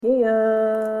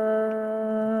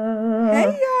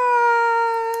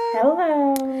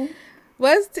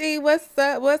What's tea? What's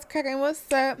up? What's cracking?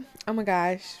 What's up? Oh my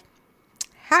gosh.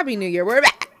 Happy New Year. We're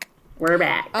back. We're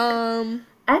back. We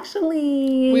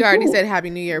Actually, already whew, said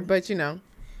Happy New Year, but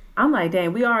I'm like,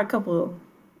 dang, we are a couple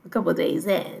days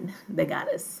in. They got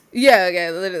us. Yeah,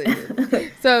 literally.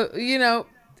 So,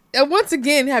 once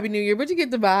again, Happy New Year, but you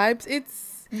get the vibes. I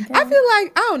Okay. feel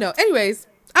like, I don't know. Anyways,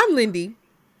 I'm Lindy,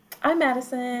 I'm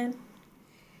Madison.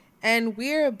 and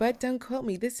we're But Don't Quote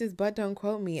Me. This is But Don't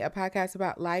Quote Me, a podcast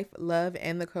about life, love,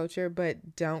 and the culture,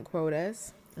 but don't quote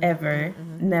us. Ever.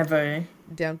 Never.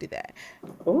 Don't do that.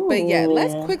 But yeah,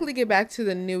 let's Ooh. quickly get back to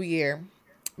the new year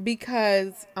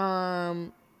because I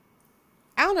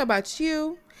don't know about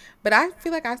you, but I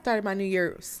feel like I started my new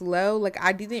year slow. Like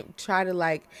I didn't try to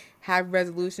like have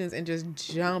resolutions and just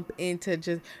jump into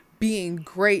just being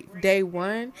great day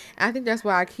one. And I think that's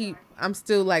why I'm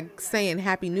still like saying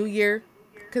Happy New Year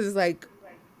because it's like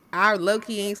I low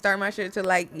key ain't start my shit till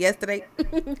like yesterday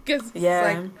because it's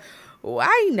like Yeah.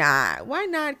 why not? Why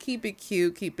not keep it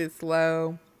cute, keep it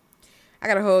slow? I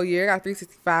got a whole year. I got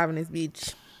 365 in this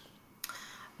beach.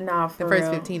 Nah, The for first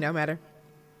real. 15 don't matter.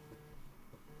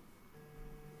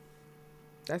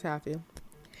 That's how I feel.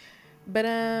 But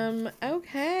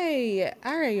okay.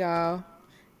 All right, y'all.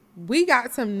 We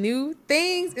got some new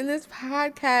things in this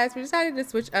podcast. We decided to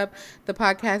switch up the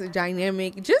podcast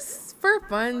dynamic just for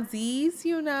funsies.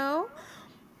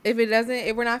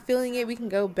 If we're not feeling it, we can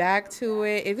go back to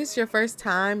it. If it's your first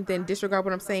time, then disregard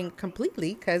what I'm saying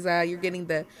completely because you're getting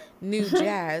the new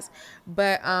jazz.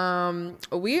 But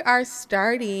we are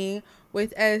starting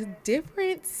with a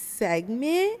different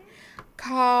segment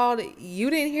called "You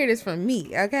Didn't Hear This From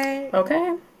Me." Okay,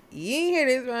 Okay. you didn't hear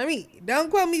this from me. Don't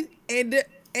quote me, and you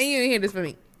didn't hear this from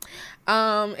me.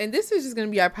 And this is just gonna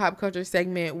be our pop culture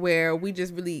segment where we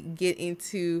just really get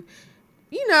into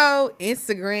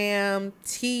Instagram,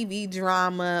 TV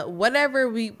drama,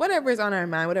 whatever is on our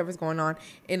mind, whatever's going on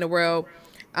in the world.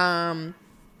 We're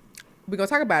gonna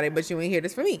talk about it, but you ain't hear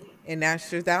this from me. And that's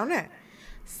just that on that.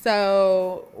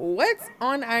 So what's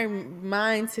on our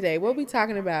mind today? What we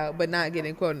talking about but not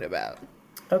getting quoted about?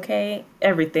 Okay.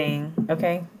 Everything.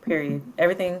 Okay. Period.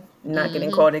 Everything not getting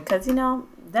Mm-hmm. quoted because,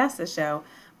 that's the show.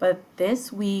 But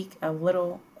this week, a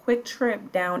little quick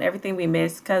trip down everything we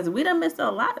missed because we done missed a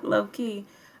lot, low key.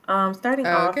 Starting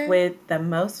off Okay. with the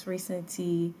most recent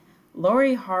tea,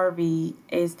 Lori Harvey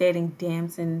is dating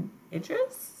Damson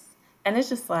Idris. And it's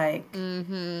just like,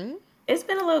 Mm-hmm. it's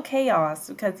been a little chaos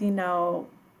because,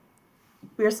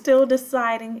 we're still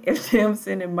deciding if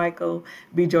Damson and Michael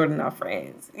B. Jordan are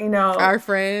friends. Our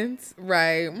friends,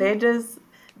 right? They just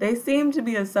they seem to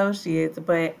be associates,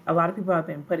 but a lot of people have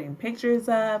been putting pictures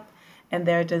up and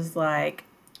they're just like,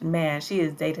 man, she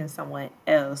is dating someone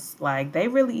else. Like they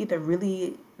really either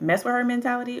really mess with her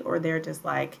mentality or they're just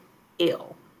like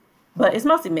ill. But it's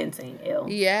mostly men saying ill.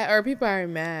 Yeah, or people are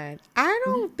mad. I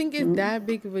don't think it's that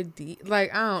big of a deal.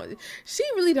 Like I don't. She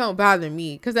really don't bother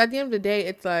me because at the end of the day,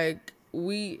 it's like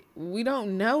we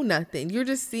don't know nothing. You're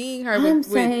just seeing her I'm with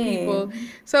people, saying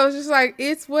so it's just like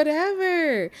it's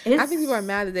whatever. I think people are it's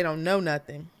mad that they don't know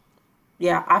nothing.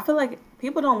 yeah, I feel like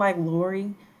people don't like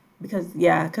Lori because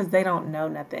they don't know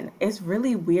nothing. It's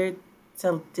really weird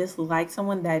to dislike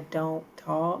someone that don't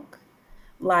talk.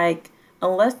 Like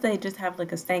unless they just have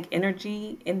like a stank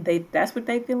energy and that's what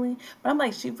they feeling. But I'm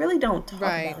like, she really don't talk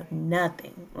Right. about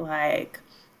nothing. Like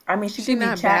I mean she She could be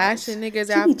not chatting. bashing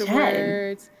niggas She be chatting.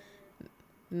 afterwards.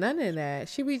 None of that.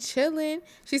 She be chilling.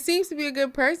 She seems to be a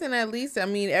good person at least. I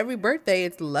mean, every birthday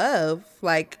it's love.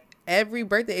 Like every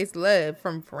birthday it's love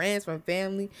from friends, from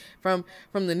family, from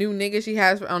the new nigga she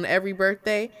has on every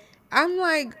birthday. I'm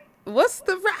like, what's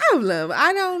the problem?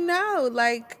 I don't know.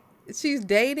 Like she's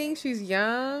dating, she's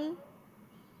young.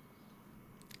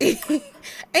 And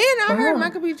I For heard real.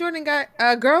 Michael B. Jordan got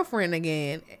a girlfriend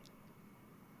again.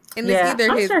 And it's Yeah, either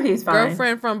I'm his sure he's fine.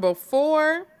 girlfriend from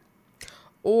before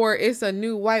or it's a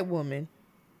new white woman.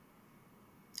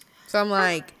 So I'm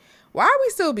like, why are we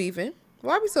still beefing?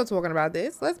 Why are we still talking about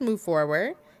this? Let's move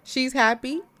forward. She's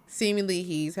happy. Seemingly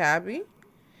he's happy.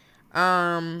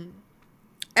 Um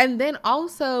and then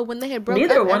also when they had broke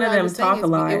Neither up, one of everybody them was saying talk a it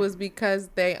lot. was because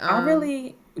they I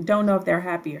really don't know if they're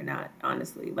happy or not,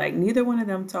 honestly. Like neither one of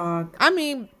them talk. I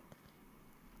mean,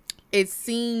 it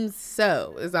seems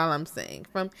so, is all I'm saying.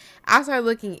 From outside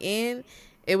looking in,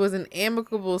 it was an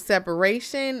amicable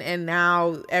separation, and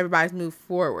now everybody's moved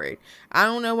forward. I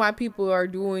don't know why people are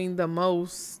doing the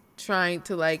most trying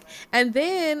to like. And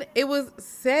then it was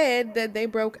said that they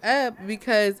broke up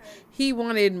because he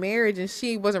wanted marriage and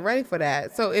she wasn't ready for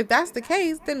that. So if that's the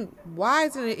case, then why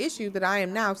is it an issue that I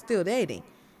am now still dating?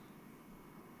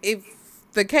 If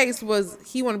the case was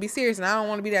he want to be serious and I don't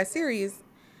want to be that serious,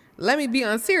 let me be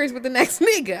on serious with the next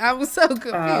nigga. I was so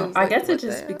confused. I Like, guess it's what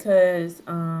the just hell? because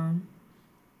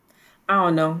I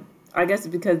don't know. I guess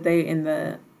it's because they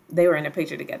were in a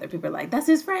picture together. People are like, "That's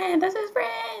his friend. That's his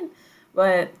friend."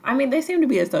 But I mean, they seem to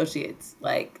be associates.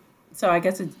 Like, so I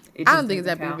guess it I just don't think it's doesn't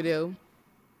that big of a count. deal.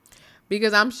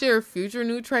 Because I'm sure Future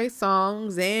knew Trey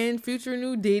Songs and Future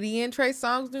knew Diddy and Trey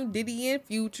Songs knew Diddy and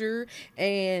Future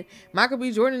and Michael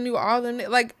B. Jordan knew all them.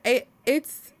 Like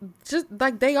it's just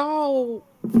like they all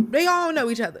know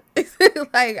each other.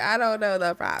 Like I don't know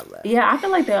the problem. Yeah, I feel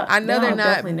like I they know they're all not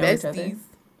definitely know each other. besties.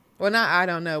 Well, not I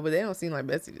don't know, but they don't seem like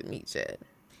besties to me, shit.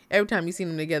 Every time you see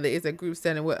them together, it's a group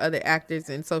setting with other actors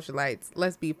and socialites.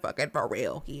 Let's be fucking for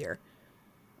real here.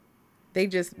 They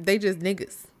just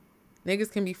niggas.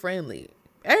 Niggas can be friendly.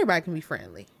 Everybody can be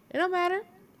friendly. It don't matter.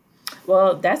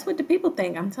 Well, that's what the people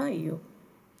think. I'm telling you,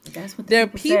 that's what the The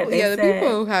people said. people, They yeah, the said,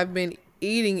 people have been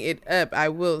eating it up. I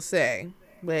will say,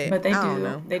 but but they I don't do,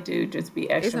 know. they do just be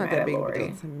It's extra not mad that at big of a deal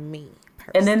Lori, to me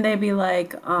and then personally. they be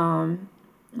like,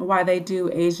 why they do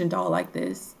Asian doll like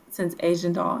this? Since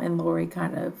Asian doll and Lori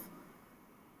kind of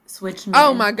switch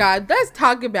Oh men. my God, let's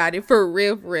talk about it for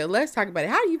real, for real. Let's talk about it.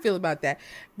 How do you feel about that?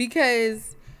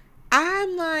 Because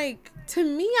I'm like, to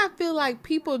me, I feel like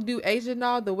people do Asian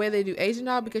doll the way they do Asian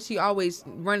doll because she always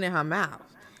running her mouth.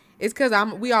 It's because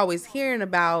we always hearing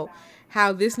about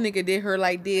how this nigga did her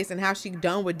like this and how she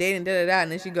done with dating da da da,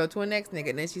 and then she go to a next nigga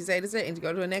and then she say this and she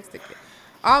go to a next nigga.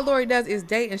 All Lori does is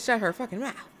date and shut her fucking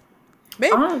mouth.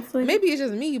 Maybe Honestly, maybe it's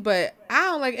just me, but I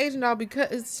don't like Asian doll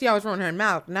because she always running her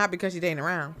mouth, not because she dating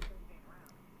around.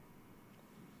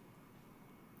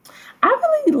 I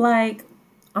really like.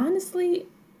 Honestly,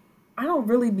 I don't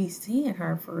really be seeing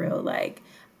her for real. Like,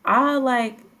 I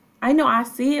like. I know I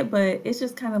see it, but it's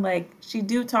just kind of like she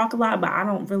do talk a lot, but I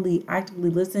don't really actively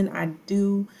listen. I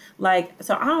do like,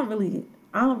 so I don't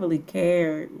really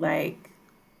care. Like,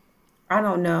 I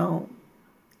don't know.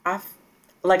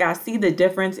 Like I see the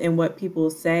difference in what people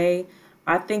say.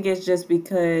 I think it's just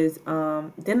because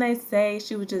didn't they say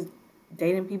she was just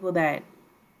dating people that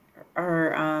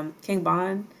her King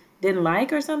Bond didn't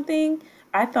like or something?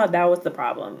 I thought that was the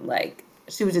problem. Like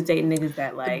she was just dating niggas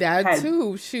that like That had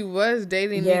too. She was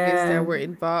dating niggas yeah that were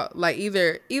involved. Like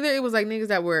either it was like niggas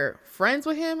that were friends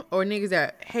with him or niggas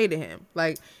that hated him.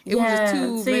 Like it was just yeah.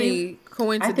 too See, many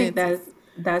I think coincidences.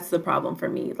 that's the problem for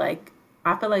me. Like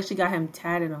I feel like she got him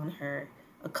tatted on her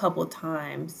a couple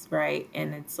times, right?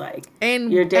 And it's like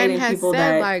you're And dating has people said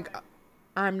that like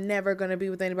I'm never gonna be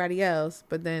with anybody else,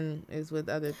 but then is with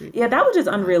other yeah, people. that was just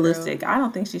I'm like, girl, unrealistic. I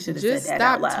don't think she should have said just that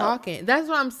out stop loud. talking. That's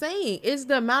what I'm saying. It's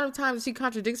the amount of times she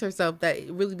contradicts herself that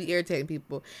it really be irritating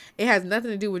people. It has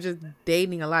nothing to do with just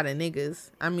dating a lot of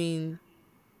niggas. I mean,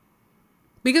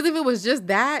 because if it was just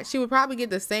that, she would probably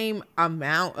get the same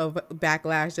amount of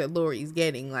backlash that Lori's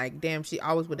getting. Like, damn, she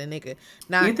always with a nigga.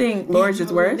 You Not, think damn, Lori's she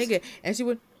is always with a worse? nigga. And she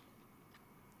would,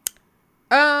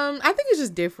 I think it's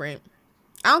just different.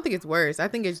 I don't think it's worse. I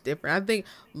think it's different. I think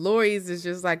Lori's is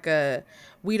just like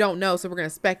we don't know, so we're gonna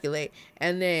speculate.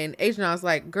 And then Adriana's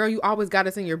like, girl, you always got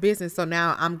us in your business, so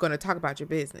now I'm gonna talk about your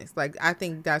business. Like, I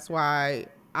think that's why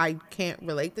I can't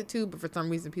relate the two, but for some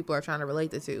reason people are trying to relate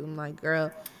the two. I'm like,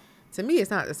 girl, to me it's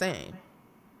not the same.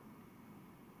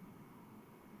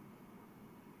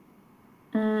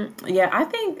 Yeah, I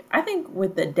think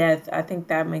with the death, I think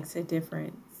that makes a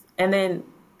difference. And then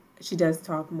she does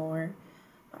talk more.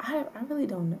 I really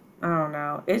don't know. I don't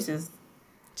know. It's just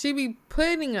She be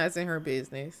putting us in her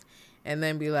business and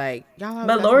then be like, y'all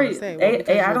always but got something to Lori, say. Well,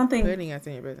 because I you're don't think putting us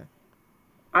in your business.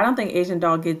 Asian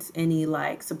doll gets any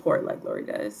like support like Lori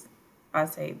does. I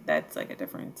say that's like a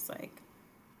difference. Like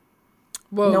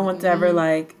no Well, one's ever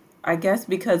like I guess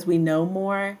because we know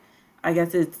more. I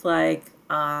guess it's like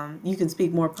you can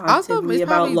speak more also, positively it's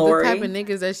about probably the type of Lori.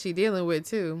 niggas that she dealing with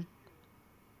too.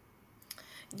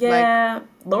 Like, Yeah,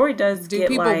 Lori does do get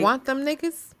people like want them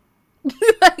niggas?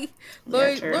 Like, yeah,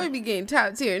 true. Lori be getting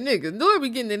top tier niggas. Lori be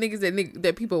getting the niggas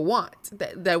that people want,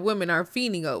 that women are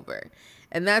fiending over,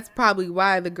 and that's probably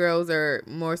why the girls are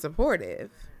more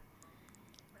supportive.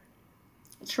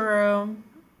 True.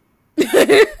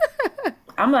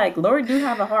 I'm like, Lori do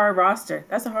have a hard roster.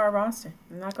 That's a hard roster.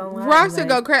 I'm not gonna lie. Roster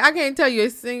go Like, crazy. I can't tell you a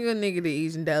single nigga that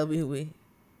Asian W with.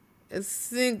 A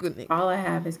single nigga. all I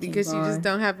have is King Because she just Von.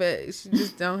 don't have she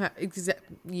just don't have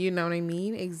you know what I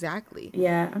mean? Exactly.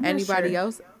 Yeah, I'm not Anybody sure.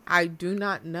 else, I do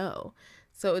not know.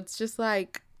 So it's just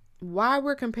like, why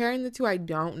we're comparing the two, I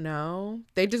don't know.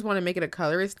 They just want to make it a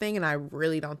colorist thing, and I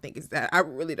really don't think it's that. I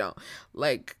really don't.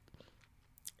 Like,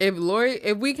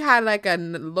 if we had like a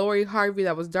Lori Harvey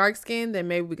that was dark skinned, then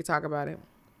maybe we could talk about it.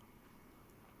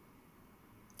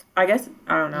 I guess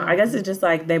I don't know. I guess it's just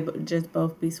like they just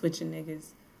both be switching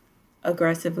niggas.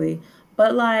 aggressively.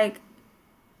 But like,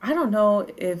 I don't know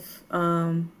if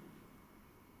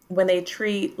when they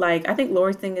treat like, I think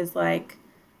Lori's thing is like,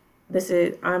 this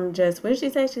is, I'm just, what did she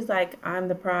say? She's like, I'm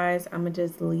the prize. I'm gonna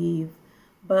just leave.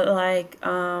 But like,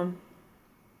 I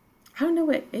don't know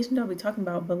what Asian doll be talking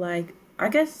about, but like, I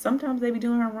guess sometimes they be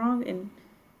doing her wrong, and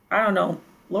I don't know.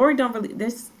 Lori don't really.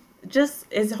 This just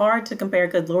is hard to compare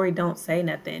because Lori don't say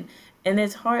nothing, and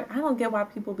it's hard. I don't get why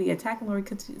people be attacking Lori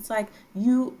because it's like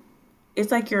you.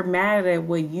 It's like you're mad at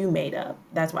what you made up.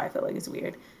 That's why I feel like it's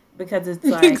weird because it's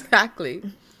like Exactly.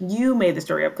 you made the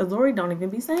story up because Lori don't even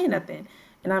be saying nothing,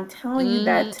 and I'm telling you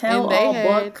that tell And they all had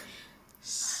book.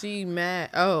 she mad.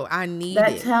 Oh, I need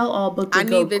That it. tell all book I would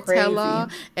go need the tell crazy. all,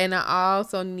 and I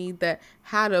also need the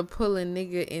how to pull a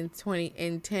nigga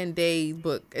in 10 days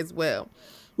book as well,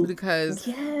 because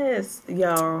Yes,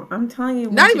 yo, I'm telling you,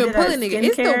 when not she even did that pulling nigga.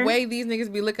 It's the skincare, way these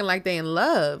niggas be looking like they in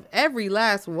love. Every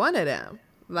last one of them.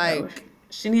 yo, Like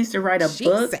she needs to write a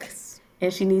book Jesus.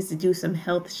 and she needs to do some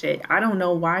health shit. I don't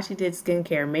know why she did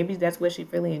skincare. Maybe that's what she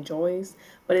really enjoys,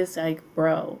 but it's like,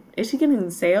 bro, is she getting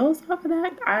sales off of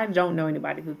that? I don't know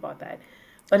anybody who's bought that,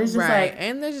 but it's just Right. like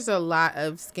And there's just a lot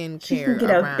of she can skincare get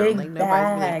a around. Like big nobody's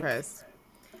really bag, impressed.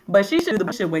 but she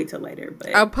should wait till later.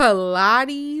 A But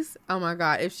Pilates. Oh my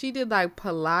God. If she did like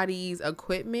Pilates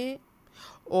equipment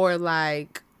or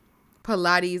like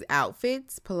Pilates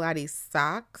outfits, Pilates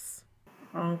socks.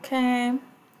 okay,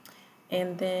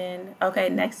 and then okay,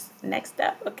 next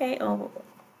up, okay,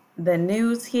 the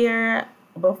news here.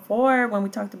 Before, when we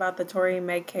talked about the Tory and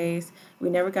Meg case, we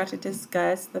never got to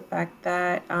discuss the fact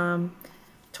that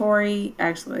Tory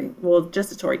actually, well, just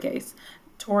the Tory case.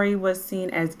 Tory was seen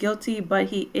as guilty, but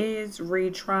he is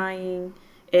retrying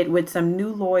it with some new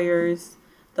lawyers.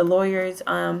 The lawyers,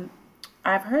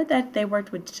 I've heard that they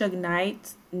worked with Suge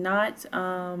Knight, not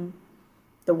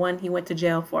the one he went to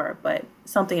jail for, but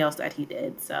something else that he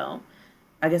did. So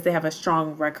I guess they have a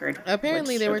strong record with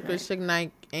Apparently they Suge worked with Knight. Suge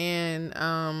Knight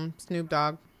and Snoop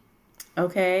Dogg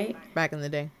Okay, back in the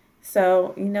day.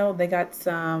 so they got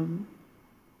some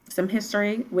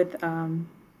history with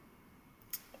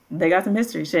they got some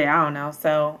history shit. I don't know.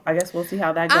 So I guess we'll see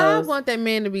how that I goes. want that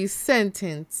man to be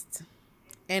sentenced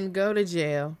and go to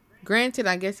jail. Granted,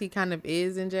 I guess he kind of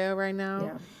is in jail right now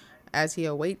Yeah. as he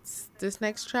awaits this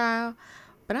next trial.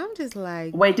 But I'm just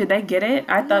like, Wait, did they get it?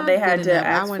 I thought they not good had to enough. I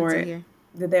ask wanted for to it. hear.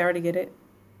 Did they already get it?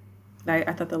 Like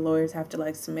I thought the lawyers have to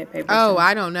like submit papers Oh, to.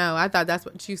 I don't know. I thought that's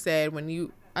what you said when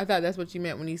you. I thought that's what you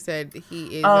meant when you said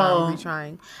he is Oh,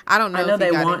 retrying. I don't I know know if he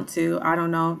they got it. want to. I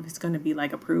don't know if it's going to be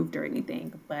like approved or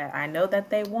anything, but I know that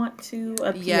they want to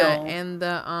Yeah, appeal. and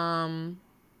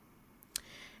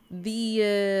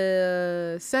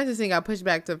the sentencing got pushed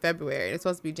back to February. It's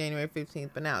supposed to be January 15th,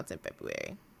 but now it's in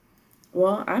February.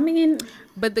 Well, I mean,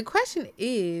 But the question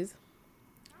is,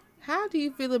 how do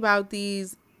you feel about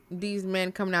these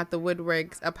men coming out the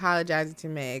woodworks apologizing to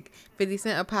Meg? 50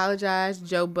 Cent apologized,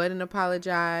 Joe Budden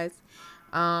apologized.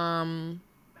 Um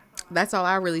that's all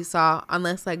I really saw,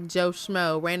 unless like Joe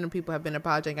Schmo, random people have been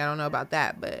apologizing. I don't know about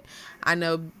that, but I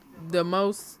know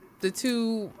the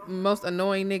two most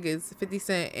annoying niggas, 50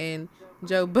 Cent and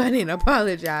Joe Budden,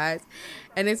 apologized.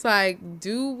 And it's like,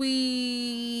 do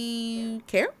we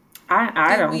care?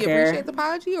 I Do don't we appreciate care. the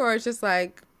apology, or it's just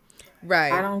like, I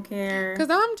right? don't care. Because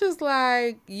I'm just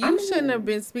like, I you shouldn't have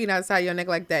mean, been speaking outside your neck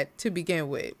like that to begin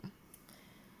with.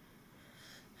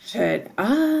 shit.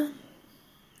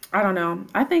 I don't know.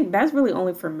 I think that's really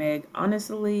only for Meg.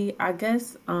 Honestly, I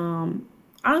guess.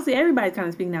 Honestly, everybody's kind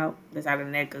of speaking out this out of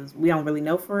the neck because we don't really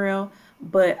know for real.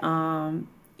 But I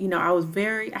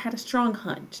had a strong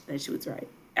hunch that she was right.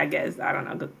 I guess I don't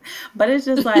know, but it's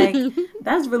just like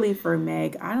that's really for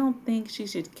Meg. I don't think she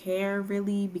should care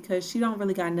really because she don't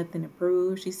really got nothing to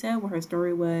prove. She said what her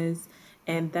story was,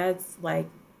 and that's like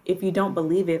if you don't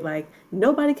believe it, like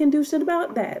nobody can do shit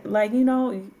about that. Like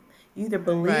you either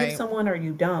believe Right. someone or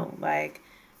you don't. Like,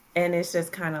 and it's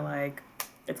just kind of like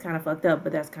it's kind of fucked up,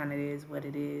 but that's kind of is what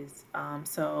it is.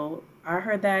 So I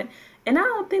heard that, and I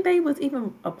don't think they was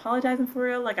even apologizing for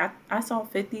real. Like I saw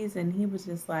 50s, and he was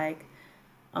just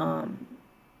um,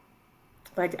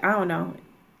 like I don't know.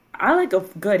 I like a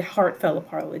good heartfelt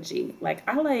apology. Like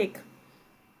I like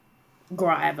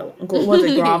was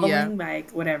it Yeah. groveling?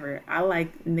 Like whatever. I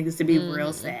like niggas to be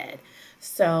real sad.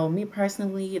 So me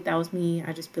personally, if that was me,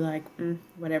 I'd just be like,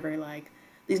 whatever. Like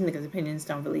these niggas' opinions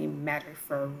don't really matter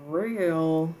for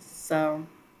real. So,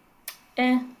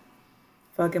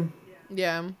 fuck him.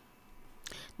 Yeah.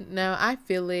 No, I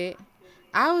feel it.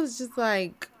 I was just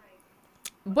like,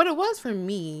 what it was for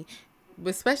me,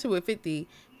 especially with 50,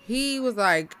 he was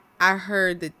like, I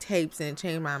heard the tapes and it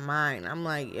changed my mind. I'm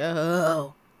like,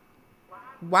 yo,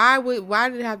 Why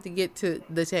did it have to get to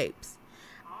the tapes?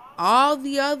 All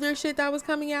the other shit that was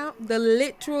coming out, the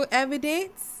literal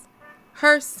evidence,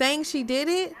 her saying she did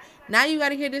it. Now you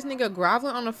gotta hear this nigga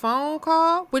groveling on a phone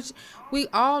call, which we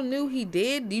all knew he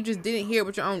did. You just didn't hear it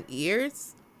with your own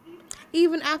ears.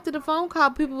 Even after the phone call,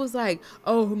 people was like,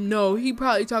 "Oh no, he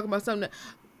probably talking about something."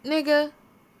 Nigga,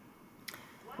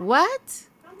 what?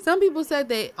 Some people said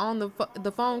that on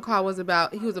the phone call was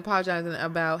about, he was apologizing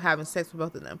about having sex with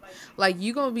both of them. Like,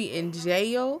 you gonna be in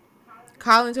jail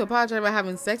calling to apologize about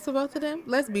having sex with both of them?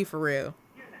 Let's be for real.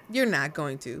 You're not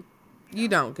going to. You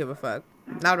don't give a fuck.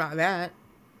 Not about that.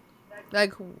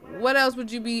 Like, what else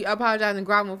would you be apologizing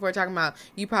groveling for, talking about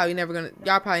y'all probably never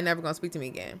gonna speak to me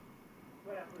again?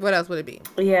 What else would it be?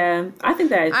 Yeah, I think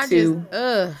that too.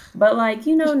 But like,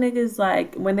 you know, niggas,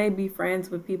 like when they be friends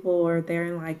with people or they're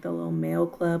in like the little male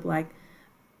club, like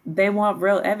they want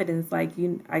real evidence. Like,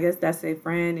 you, I guess that's a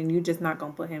friend, and you just not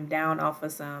gonna put him down off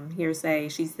of some hearsay.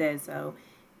 She said so,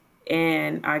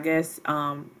 and I guess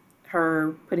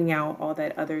her putting out all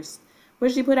that others. What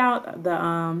did she put out?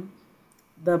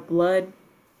 The blood,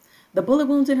 the bullet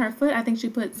wounds in her foot. I think she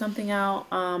put something out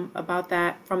about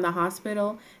that from the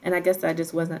hospital, and I guess that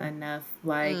just wasn't enough.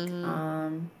 Like,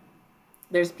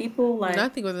 there's people like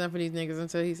nothing was enough for these niggas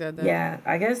until he said that. Yeah,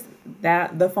 I guess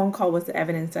that the phone call was the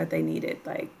evidence that they needed.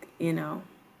 Like, you know,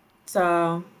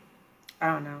 so I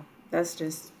don't know. That's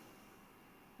just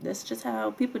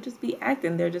how people just be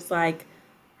acting. They're just like,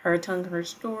 her telling her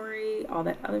story, all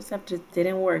that other stuff just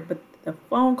didn't work. But the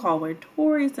phone call where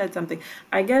Tory said something,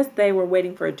 I guess they were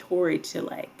waiting for Tory to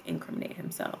like incriminate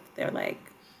himself. They're like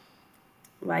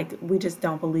we just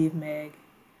don't believe Meg.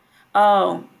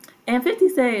 Oh, and 50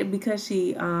 said because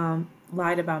she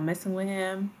lied about messing with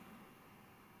him.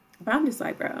 But I'm just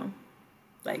like, bro,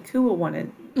 like who would want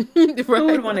to who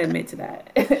would want to admit to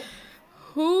that?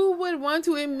 Who would want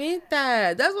to admit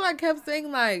that? That's what I kept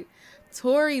saying. Like,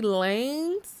 Tory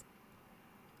Lanez,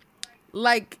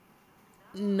 like,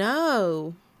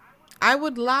 no, I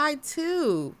would lie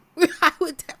too. I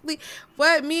would definitely.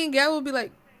 What, me and Gail would be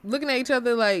like looking at each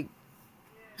other like,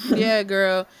 yeah,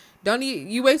 girl, don't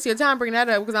you waste your time bringing that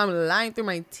up because I'm lying through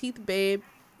my teeth, babe.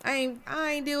 I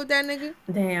ain't deal with that nigga.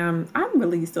 Damn, I'm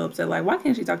really still upset. Like, why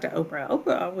can't she talk to Oprah?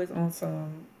 Oprah always on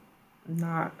some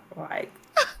not like.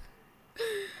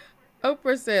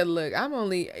 Oprah said, "Look,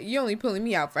 you only pulling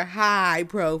me out for high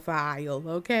profile,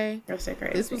 okay? That's so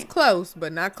crazy. This was close,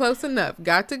 but not close enough.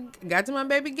 Got to my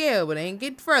baby Gail, but ain't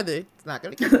get further. It's not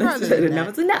gonna get further. Than that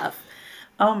was enough.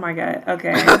 Oh my god.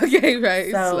 Okay. Okay,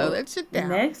 right. So, slow that shit down.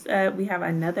 Next up, we have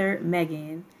another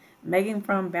Megan. Megan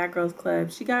from Bad Girls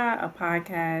Club. She got a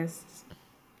podcast,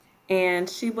 and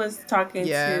she was talking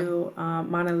to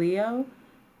Mana Leo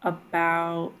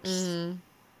about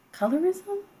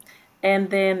colorism.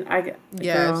 And then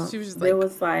she was just like,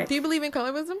 was like, do you believe in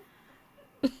colorism?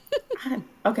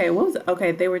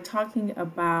 They were talking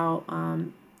about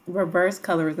reverse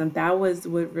colorism. That was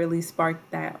what really sparked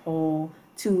that whole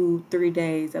 2-3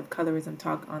 days of colorism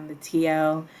talk on the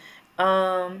TL.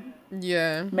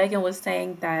 Megan was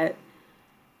saying that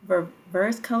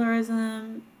reverse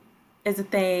colorism is a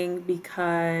thing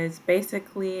because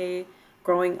basically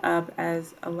growing up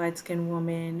as a light-skinned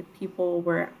woman, people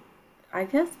were, I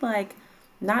guess, like,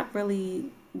 not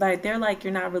really, like, they're like,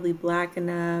 you're not really black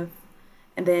enough,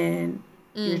 and then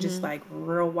you're just, like,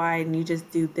 real white, and you just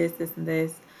do this, and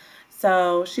this.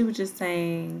 So she was just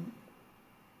saying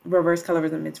reverse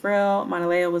colorism is real. Mana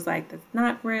Leo was like, that's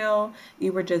not real.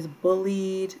 You were just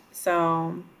bullied.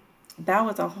 So that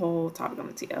was a whole topic on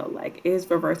the TL. Like, is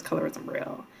reverse colorism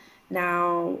real?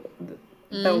 Now,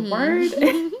 the word,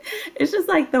 it's just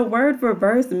like the word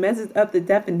reverse messes up the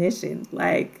definition.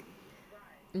 Like,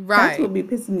 right. That's what be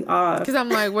pissing me off. Because I'm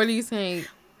like, what are you saying?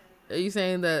 Are you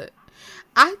saying that?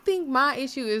 I think my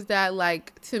issue is that,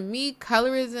 like, to me,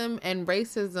 colorism and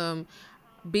racism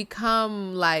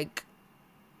become, like,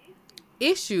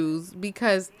 issues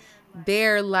because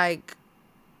they're like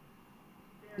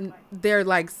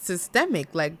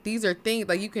systemic. Like, these are things,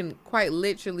 like, you can quite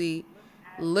literally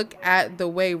look at the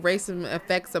way racism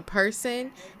affects a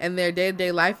person and their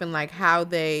day-to-day life and, like, how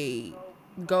they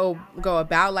go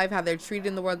about life, how they're treated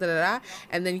in the world,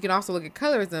 and then you can also look at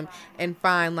colorism and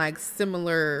find, like,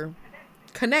 similar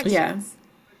connections. Yes.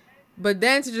 But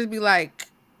then to just be like,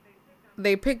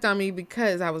 they picked on me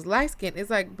because I was light skinned, it's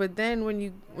like, but then when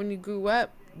you grew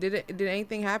up, did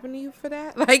anything happen to you for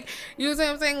that? Like, you know what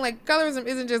I'm saying? Like, colorism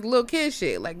isn't just little kid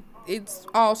shit. Like, it's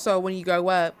also when you grow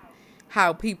up,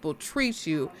 how people treat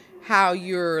you, how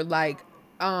you're, like,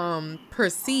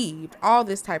 perceived, all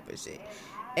this type of shit.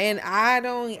 And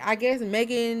I guess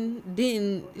Megan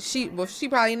didn't, she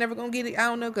probably never gonna get it. I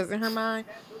don't know, because in her mind,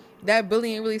 that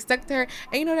bullying really stuck to her.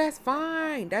 And you know, that's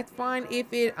fine. That's fine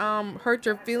if it hurt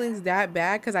your feelings that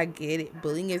bad, because I get it.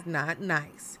 Bullying is not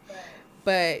nice.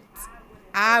 But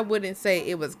I wouldn't say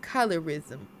it was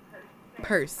colorism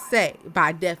per se,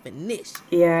 by definition.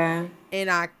 Yeah.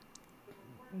 And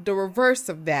the reverse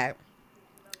of that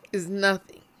is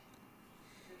nothing.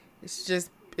 It's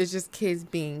just kids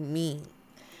being mean.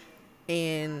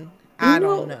 And I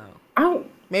don't know.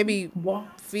 Maybe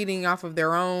feeding off of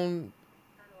their own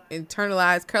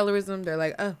internalized colorism. They're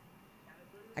like, oh,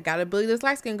 I gotta bully this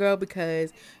light skinned girl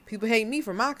because people hate me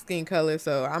for my skin color,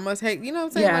 so I must hate, you know what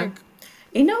I'm saying? Yeah. Like,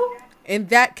 you know, in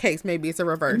that case, maybe it's a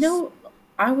reverse. No,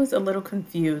 I was a little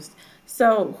confused.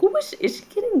 So who was she? Is she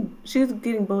getting? She's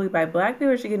getting bullied by black people,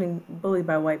 or is she getting bullied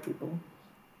by white people?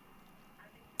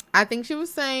 I think she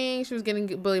was saying she was getting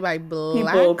bullied by black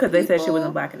People, because they said she people.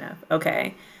 wasn't black enough.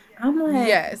 Okay, I'm like,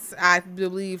 Yes, I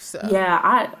believe so.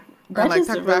 yeah, Or like just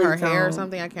talked about her really hair or don't-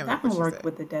 something. I can't That remember don't what she work said.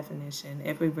 with the definition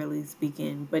if we really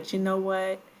speaking. But you know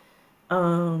what?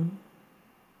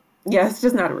 Yeah, it's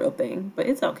just not a real thing. But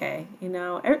it's okay. You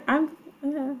know, I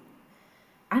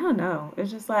don't know.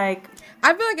 It's just like,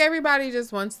 I feel like everybody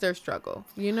just wants their struggle,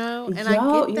 you know? And I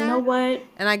yo, get that. you know what?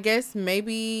 And I guess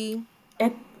maybe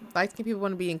It, light skinned people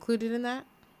want to be included in that.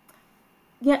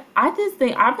 Yeah, I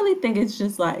really think it's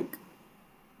just like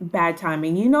bad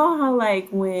timing. You know how like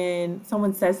when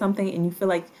someone says something and you feel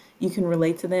like you can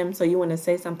relate to them, so you want to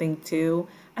say something too.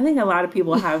 I think a lot of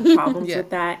people have problems Yeah. with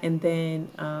that, and then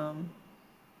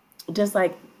just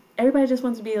like everybody just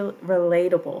wants to be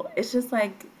relatable. It's just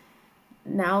like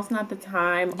now's not the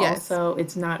time. Yes. Also,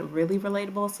 it's not really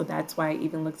relatable, so that's why it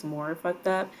even looks more fucked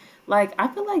up. Like I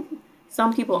feel like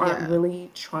some people aren't Yeah. really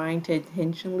trying to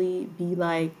intentionally be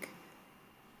like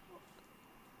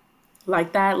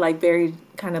that, like very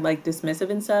kind of like dismissive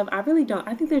and stuff. I really don't.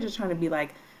 I think they're just trying to be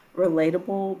like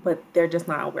relatable, but they're just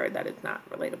not aware that it's not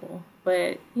relatable.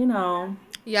 But you know,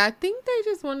 Yeah, I think they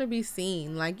just want to be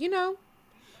seen. Like, you know,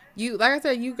 you, like I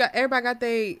said, everybody got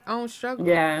their own struggle.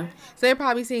 yeah, So they're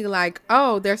probably seeing like,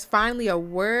 oh, there's finally a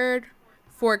word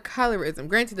for colorism.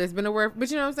 Granted, there's been a word, but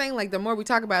you know what I'm saying? Like, the more we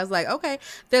talk about it, it's like, okay,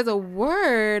 there's a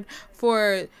word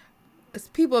for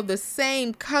people of the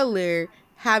same color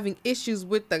having issues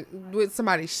with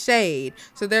somebody's shade.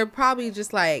 So they're probably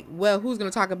just like, well, who's gonna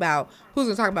talk about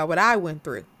what I went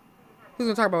through? Who's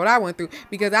gonna talk about what I went through?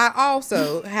 Because I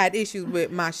also had issues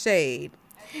with my shade.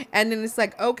 And then it's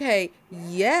like, okay,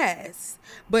 yes,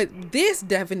 but this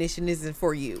definition isn't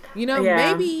for you. You know,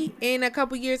 Yeah. maybe in a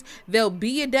couple years there'll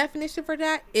be a definition for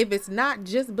that if it's not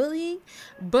just bullying.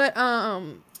 But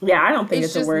yeah. I don't think it's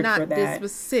it's a just word not for this that.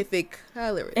 specific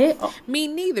color. It, Me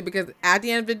neither, because at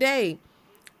the end of the day,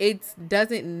 it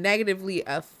doesn't negatively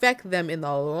affect them in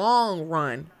the long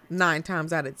run 9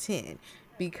 times out of 10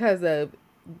 because of,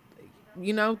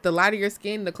 you know, the lighter your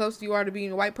skin, the closer you are to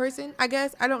being a white person, I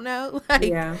guess. I don't know. Like,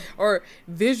 Yeah. or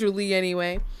visually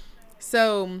anyway.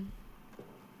 So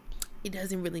it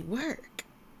doesn't really work.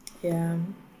 yeah.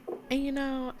 And you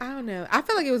know, I don't know. I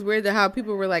feel like it was weird that how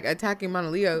people were like attacking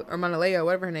Monaleo,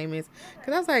 whatever her name is.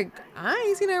 Because I was like, I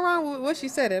ain't seen nothing wrong with what she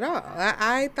said at all.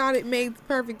 I thought it made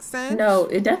perfect sense. No,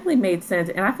 it definitely made sense,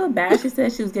 and I feel bad. She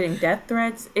said she was getting death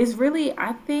threats. It's really,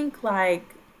 I think,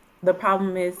 like the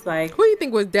problem is like Who do you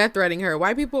think was death threatening her?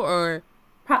 White people or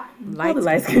probably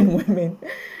light-skinned women.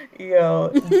 Yo,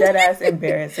 dead ass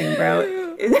embarrassing, bro.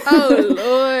 oh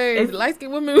Lord, light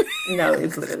skinned women. No,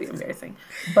 it's literally embarrassing.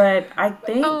 But I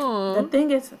think the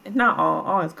thing is, not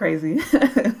all is crazy.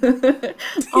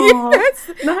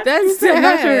 That's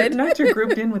sad. Not you're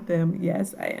grouped in with them.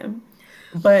 Yes, I am.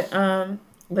 But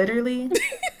literally,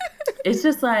 it's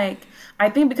just like I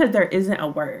think because there isn't a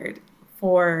word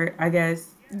for, I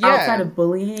guess, outside of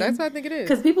bullying. That's what I think it is.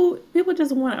 Because people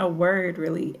just want a word,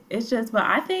 really. It's just, but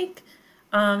I think,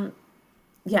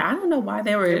 yeah, I don't know why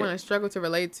they want to struggle to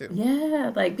relate to.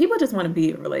 Yeah, like people just want to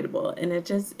be relatable, and it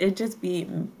just be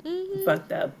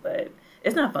fucked up. But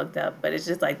it's not fucked up, but it's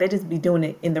just like they just be doing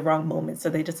it in the wrong moment, so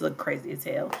they just look crazy as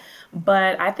hell.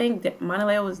 But I think that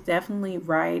Monaleo was definitely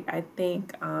right. I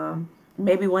think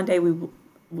maybe one day we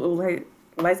will like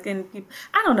light-skinned people.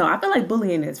 I don't know. I feel like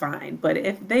bullying is fine, but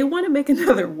if they want to make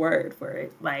another word for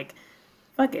it, like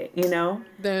fuck it, you know.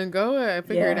 Then go and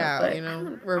figure it Yeah, out. but You know, I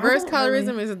don't reverse really-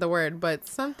 colorism isn't the word, but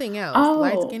something else. Oh,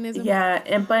 Light skinism.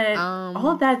 yeah, but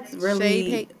all that's shade really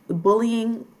hate.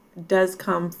 bullying does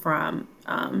come from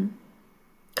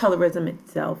colorism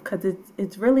itself, because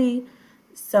it's really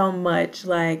so much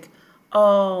like,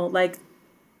 oh, like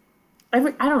I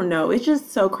don't know. It's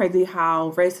just so crazy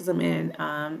how racism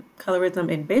and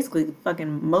colorism and basically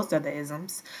fucking most of the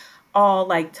isms all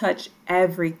like touch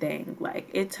everything. Like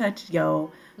it touch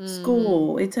your Mm-hmm.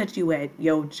 school, it touch you at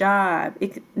your job,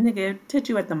 nigga it touch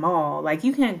you at the mall. Like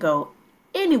you can't go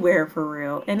anywhere for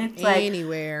real. And it's like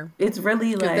Anywhere. it's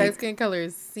really Because that like skin color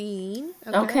is seen.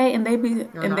 Okay. okay, You're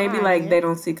and not they be like hiding they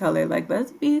don't see color. Like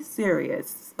let's be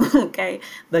serious. Okay,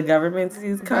 the government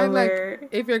sees Right, like color.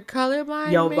 if you're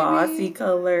colorblind, Yo boss see maybe,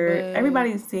 color. but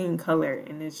Everybody's seeing color,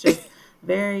 and it's just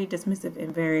very dismissive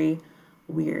and very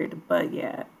weird. But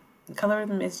yeah,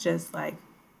 colorism is just like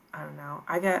I don't know.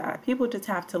 I got people just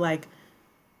have to like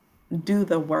do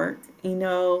the work. You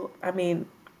know, I mean,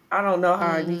 I don't know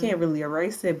how you mm-hmm. can't really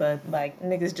erase it, but like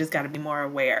niggas just got to be more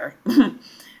aware.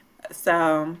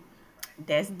 So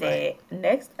that's Right. that.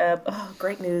 Next up, oh,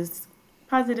 great news,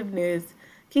 positive news.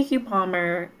 Kiki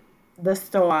Palmer, the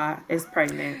star, is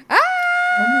pregnant. Oh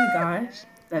my Ah, gosh,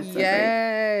 that's so great.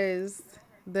 yes.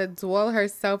 The dwell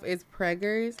herself is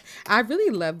preggers. I really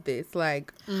love this.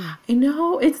 Like, You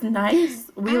know, it's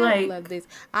nice. We I love like this.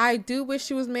 I do wish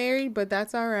she was married, but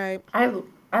that's all right. I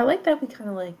I like that we kind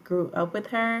of like grew up with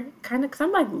her, kind of. Cause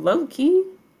I'm like low key.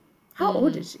 How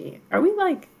old Mm. is she? Are we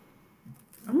like?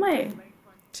 I'm like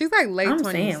She's like late I'm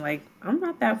saying 20s. like I'm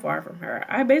not that far from her.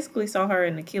 I basically saw her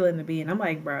in Aquila and the Bee, and I'm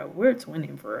like, bro, we're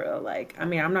twinning for real. Like, I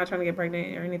mean, I'm not trying to get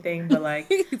pregnant or anything, but like,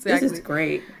 this is Exactly.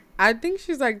 great. I think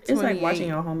she's like It's like watching 28.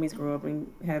 your homies grow up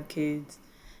and have kids,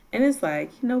 and it's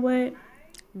like, you know what?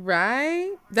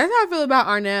 Right? That's how I feel about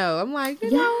Arnell. I'm like,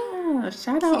 Yeah,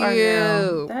 shout out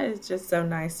Arnell. cute. That is just so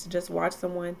nice to just watch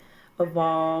someone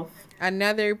evolve.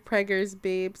 Another preggers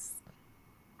babes.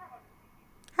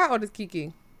 How old is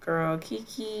Kiki? Girl,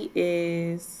 Kiki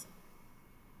is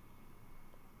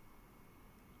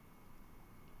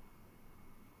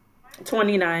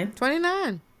 29.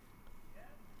 29.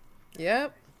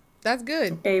 Yep. That's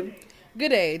good. A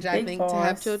Good age, I big think, to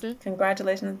have boss. children.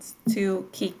 Congratulations to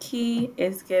Kiki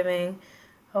is giving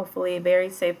hopefully a very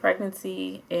safe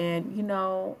pregnancy and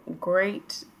great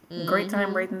time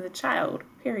Mm-hmm. raising the child.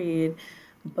 Period.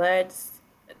 But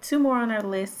two more on our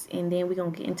list and then we're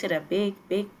gonna get into the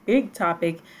big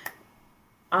topic.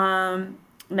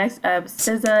 Next up,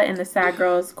 SZA and the Sad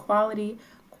Girls quality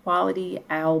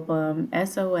album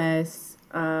SOS.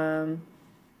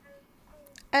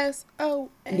 SOS.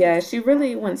 Yeah, she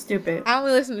really went stupid. I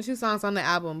only listen to 2 songs on the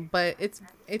album, but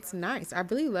it's nice. I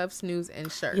really love Snooze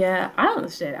and Surf. Yeah, I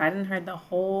don't shit. I didn't heard the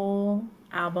whole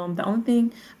album. The only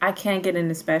thing I can't get in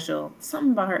the special,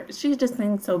 something about her. She just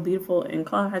sings so beautiful and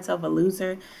calling herself a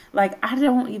loser. Like I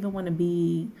don't even want to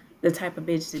be the type of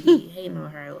bitch to be hating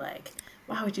on her. Like,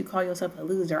 why would you call yourself a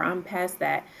loser? I'm past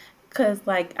that. Cause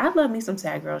like I love me some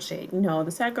sad girl shit. You know,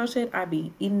 the sad girl shit, I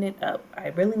be eating it up. I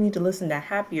really need to listen to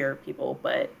happier people,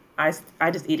 but I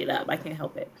just eat it up. I can't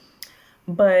help it.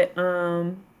 But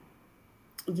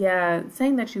yeah,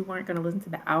 saying that you weren't gonna listen to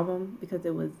the album because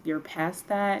it was you're past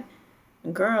that,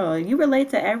 girl. You relate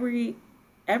to every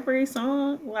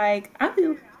song. Like I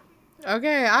feel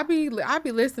Okay, I be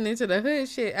listening to the hood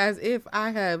shit as if I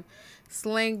have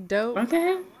slang dope.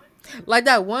 okay. Like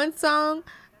that one song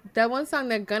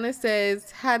that Gunna says,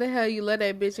 "How the hell you love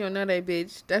that bitch? You don't know that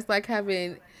bitch." That's like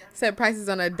having set prices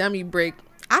on a dummy brick.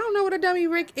 I don't know what a dummy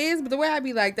brick is, but the way I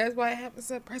be like, that's why I have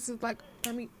set prices like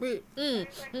dummy brick. And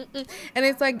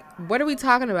it's like, what are we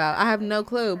talking about? I have no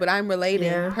clue, but I'm relating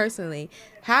Yeah. personally.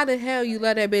 How the hell you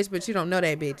love that bitch, but you don't know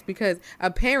that bitch? Because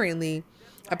apparently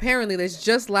that's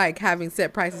just like having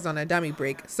set prices on a dummy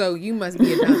brick, so you must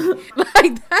be a dummy.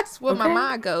 Like that's what my Okay.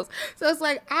 mind goes. So it's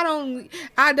like I don't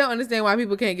understand why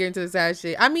people can't get into the sad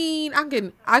shit. I mean,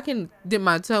 I can dip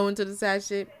my toe into the sad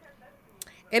shit,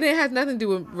 and it has nothing to do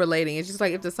with relating. It's just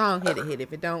like if the song hit, it hit.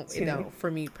 If it don't, it Excuse me. don't.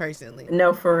 For me personally,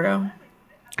 No, for real.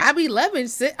 I be loving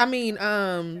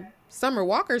Summer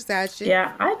Walker sad shit.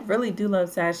 Yeah, I really do love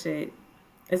sad shit.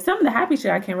 And some of the happy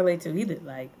shit I can't relate to either.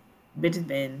 Like, bitch has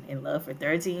been in love for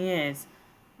 13 years.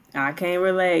 I can't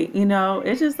relate. You know,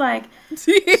 it's just like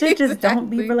shit just don't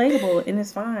be Exactly. relatable and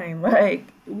it's fine. Like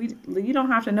you don't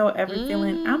have to know every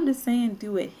feeling. I'm Mm, just saying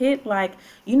do it hit like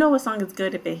you know a song is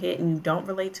good if it hit and you don't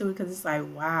relate to it because it's like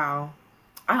wow,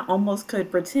 I almost could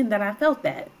pretend that I felt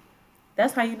that.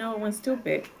 That's how you know it went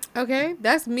stupid. okay,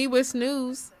 that's me with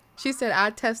Snooze. She said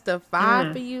I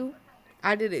testify for Mm. you.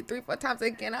 I did it 3, 4 times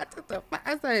again. I testify.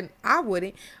 I said I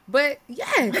wouldn't, but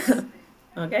yes,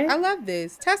 Okay. I love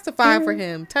this. Testify for Period.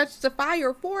 him. Touch the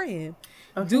fire for him.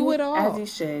 Do Okay. it As all. you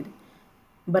should.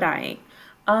 But I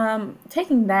ain't.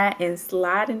 Taking that and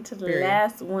slide into the Period.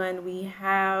 last one, we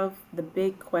have the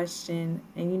big question,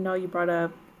 and you know you brought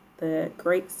up the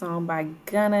great song by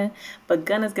Gunna, but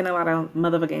Gunna's getting a lot of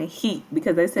motherfucking heat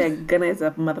because they said Gunna is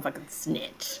a motherfucking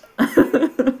snitch.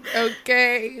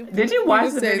 Okay. Did you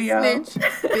watch the video? Snitch,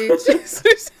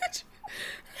 bitch.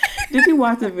 Did you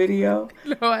watch the video?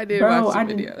 No, I didn't watch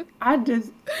the video.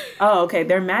 Okay.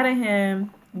 They're mad at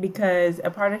him because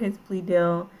a part of his plea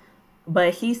deal,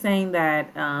 but he's saying that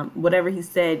whatever he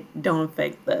said don't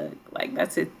affect Thug. Like,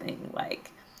 that's his thing.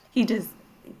 Like, he just,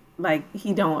 like,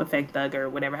 he don't affect Thug or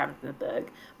whatever happens to Thug.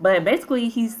 But basically,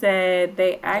 he said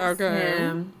they asked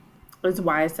him, is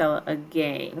YSL a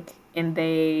gang? And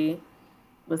they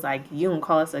was like, you don't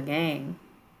call us a gang.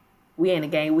 We ain't a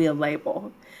gang, we a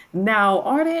label. Now,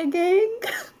 are they a gang?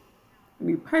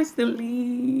 Me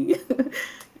personally,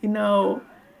 you know,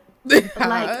 like,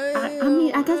 I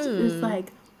mean, I guess it's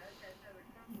like,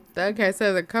 Thug has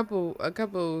said a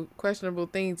couple questionable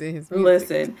things in his music.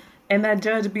 Listen, and that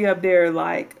judge be up there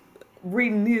like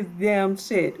reading his damn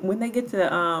shit. When they get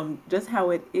to just how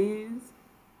it is,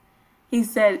 he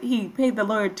said he paid the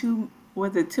lawyer $2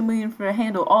 million for to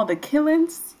handle all the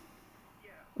killings.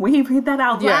 When he read that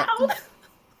out loud,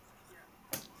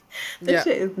 this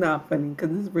shit is not funny because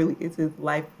this really is his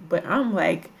life. But I'm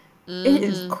like, it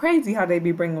is crazy how they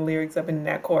be bringing lyrics up in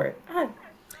that court.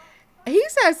 He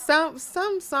said some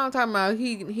song talking about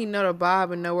he know the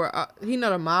mob and know where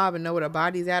the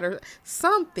body's at or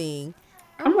something.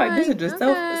 I'm like, this is just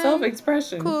self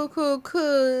expression. Cool.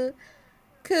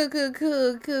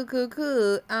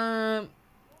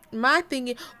 My thing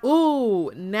is,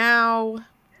 now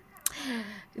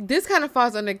this kind of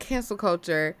falls under cancel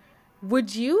culture.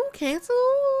 Would you cancel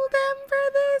them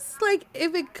for this? Like,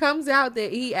 if it comes out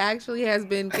that he actually has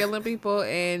been killing people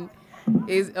and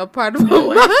is a part of a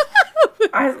mob?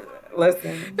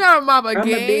 Listen. Not a mob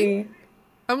again.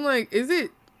 I'm like, is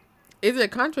it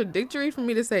contradictory for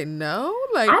me to say no?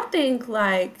 Like, I think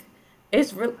like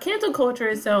it's cancel culture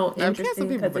is so interesting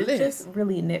because it's just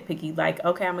really nitpicky. Like,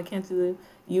 okay, I'm gonna cancel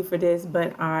you for this,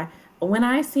 but when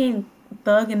I seen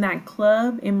Thug in that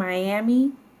club in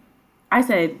Miami, I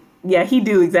said, yeah, he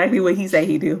do exactly what he say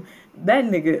he do. That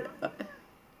nigga.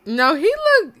 No, he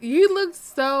looked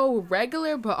so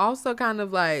regular, but also kind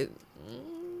of like.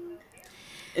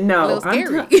 No,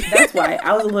 that's why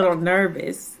I was a little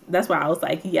nervous. That's why I was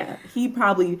like, yeah, he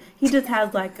just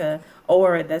has like a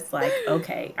aura that's like,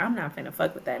 okay, I'm not finna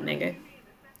fuck with that nigga.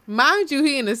 Mind you,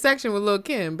 he in a section with Lil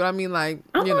Kim, but I mean, like,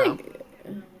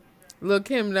 Lil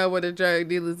Kim know what the drug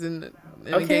dealers and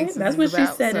okay, that's what she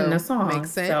said in the song.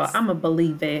 Makes sense. So I'm gonna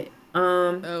believe it.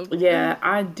 Okay. Yeah,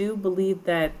 I do believe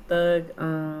that Thug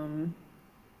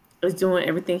is doing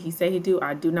everything he said he do.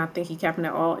 I do not think he capping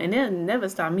at all, and it'll never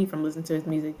stop me from listening to his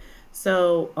music.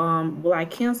 So, will I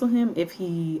cancel him if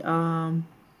he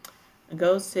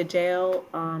goes to jail?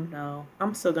 No,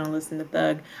 I'm still gonna listen to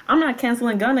Thug. I'm not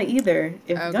canceling Gunna either.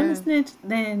 If Gunna snitched,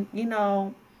 then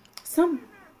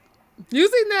You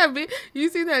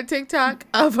seen that TikTok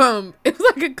of it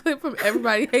was like a clip from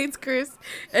Everybody Hates Chris,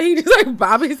 and he just like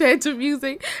bob his head to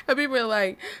music, and people were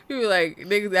like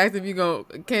niggas asked if you gonna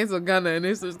cancel Gunna, and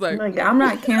this was like I'm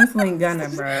not canceling Gunna,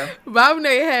 bro. bobbing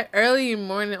their head early in the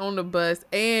morning on the bus,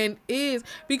 and is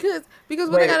because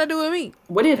what they gotta do with me?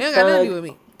 What if they got nothing to do with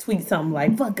me? Tweet something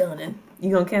like fuck Gunna?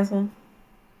 You gonna cancel him?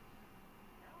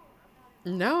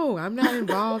 No, I'm not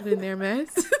involved in their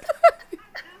mess.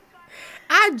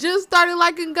 I just started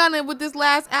liking Gunna with this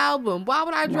last album. Why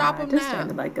would I drop him now? I just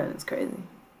started like Gunna's crazy.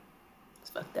 It's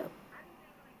fucked up.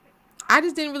 I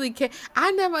just didn't really care.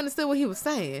 I never understood what he was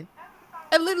saying.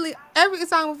 And literally every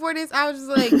song before this, I was just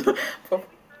like,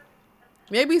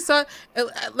 maybe so.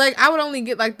 Like I would only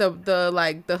get like the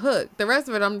hook. The rest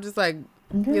of it, I'm just like,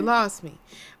 you lost me.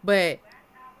 But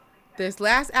this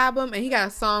last album, and he got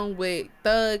a song with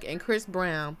Thug and Chris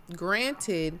Brown.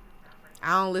 Granted,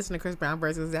 I don't listen to Chris Brown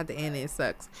verses at the end, it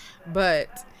sucks.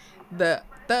 But the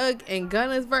Thug and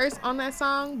Gunna's verse on that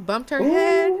song, Bumped Her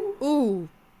Head. Ooh.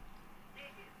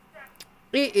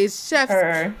 It is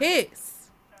chef's kiss.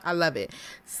 I love it.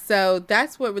 So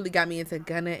that's what really got me into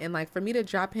Gunna. And like for me to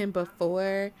drop him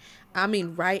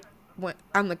right when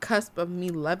on the cusp of me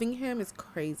loving him is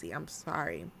crazy. I'm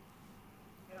sorry.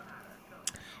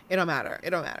 It don't matter. I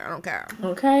don't care.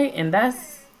 Okay, and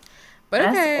that's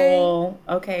all.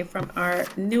 Okay, from our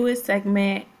newest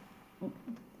segment.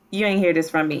 You ain't hear this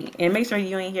from me. And make sure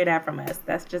you ain't hear that from us.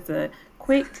 That's just a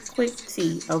quick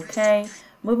tea, okay?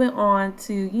 Moving on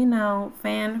to,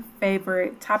 fan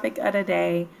favorite topic of the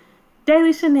day.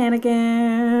 Daily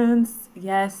shenanigans.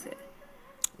 Yes.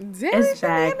 It's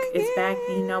back.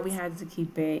 We had to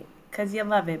keep it Because you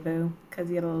love it, boo. Because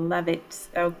you love it.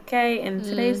 Okay, in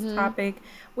today's topic,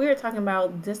 we are talking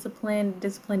about discipline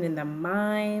in the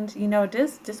mind,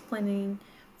 just disciplining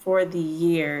for the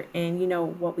year and,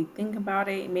 what we think about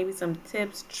it, maybe some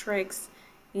tips, tricks,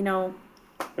 you know,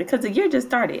 because the year just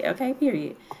started, okay,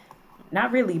 period.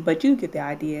 Not really, but you get the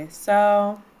idea. So,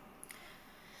 all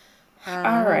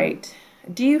Uh-huh. right.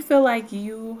 Do you feel like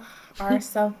you are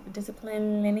self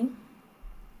disciplined, Lenny?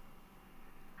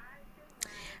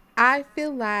 I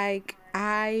feel like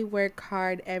I work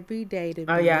hard every day to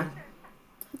Oh, yeah.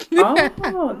 be.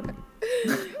 Oh,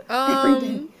 every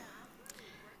day. um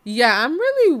yeah, I'm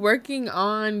really working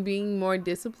on being more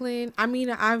disciplined. I mean,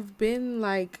 I've been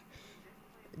like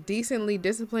decently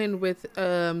disciplined with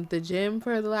the gym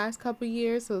for the last couple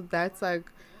years, so that's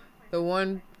like the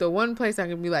one place I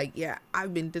can be like, yeah,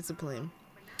 I've been disciplined.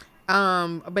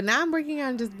 But now I'm working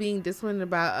on just being disciplined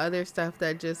about other stuff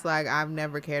that just like I've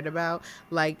never cared about.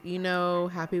 Like,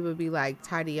 how people be like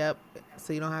tidy up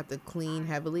so you don't have to clean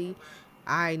heavily.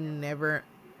 I never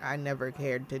I never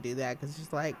cared to do that, cuz it's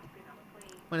just like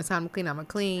when it's time to clean, I'm gonna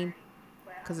clean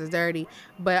cuz it's dirty.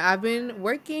 But I've been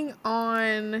working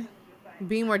on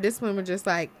being more disciplined with just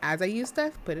like, as I use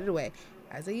stuff, put it away.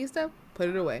 As I use stuff, put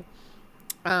it away.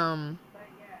 Um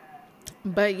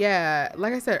but yeah,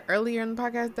 like I said earlier in the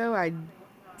podcast though, I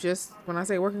just, when I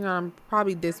say working on,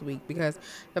 probably this week, because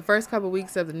the first couple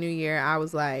weeks of the new year I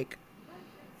was like,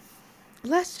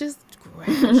 let's just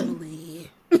gradually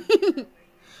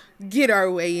get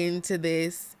our way into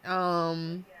this.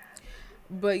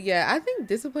 But yeah, I think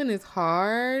discipline is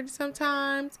hard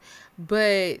sometimes,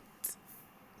 but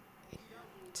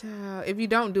if you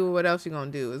don't do it, what else you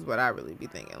gonna do is what I really be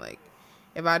thinking. Like,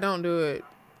 if I don't do it,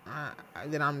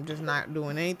 then I'm just not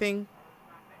doing anything.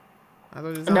 I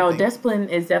do No, something. discipline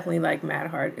is definitely like mad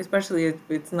hard, especially if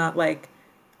it's not like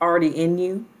already in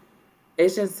you.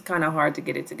 It's just kind of hard to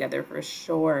get it together for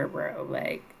sure, bro.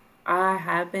 Like, I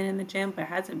have been in the gym, but it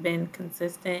hasn't been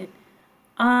consistent.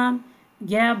 Um,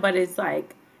 yeah, but it's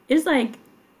like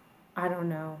I don't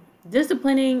know.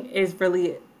 Disciplining is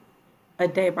really a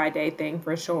day by day thing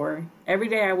for sure. Every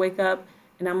day I wake up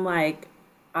and I'm like,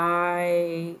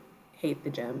 I hate the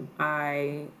gym.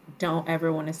 I don't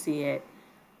ever want to see it.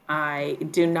 I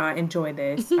do not enjoy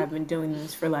this. I've been doing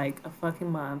this for like a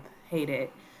fucking month. Hate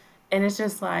it. And it's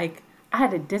just like, I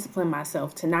had to discipline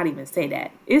myself to not even say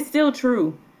that. It's still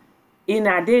true. And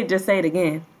I did just say it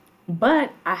again.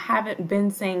 But I haven't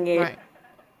been saying it Right.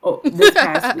 this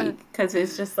past week because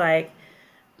it's just like,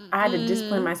 I had to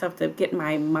discipline Mm. myself to get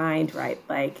my mind right.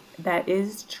 Like, that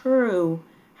is true.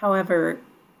 However,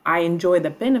 I enjoy the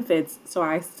benefits, so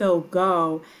I still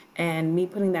go. And me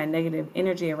putting that negative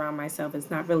energy around myself is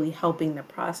not really helping the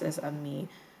process of me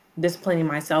disciplining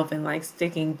myself and like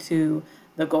sticking to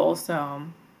the goal. So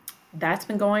that's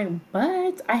been going,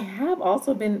 but I have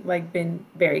also been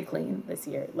very clean this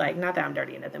year. Like, not that I'm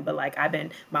dirty or nothing, but like I've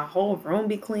been, my whole room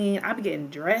be clean. I be getting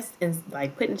dressed and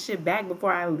like putting shit back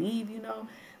before I leave.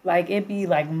 Like, it be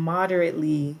like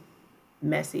moderately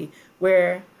messy.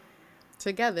 Where,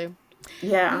 Together.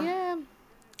 yeah, Yeah,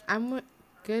 I'm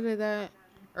good at that,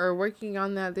 or working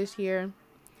on that this year,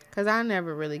 because I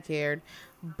never really cared.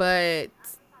 But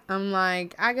I'm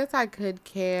like, I guess I could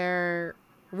care.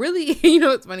 Really,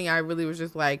 it's funny. I really was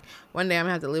just like, one day I'm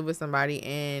gonna have to live with somebody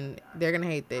and they're gonna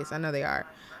hate this. I know they are.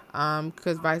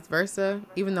 Because vice versa,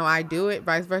 even though I do it,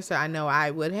 vice versa, I know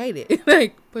I would hate it.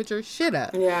 Like, put your shit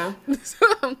up. yeah. So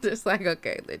I'm just like,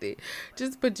 okay, Liddy,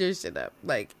 just put your shit up.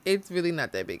 Like, it's really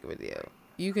not that big of a deal.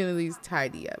 You can at least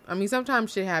tidy up. I mean,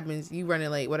 sometimes shit happens. You running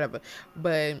late, whatever.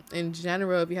 But in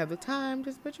general, if you have the time,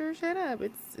 just put your shit up.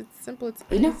 It's simple. It's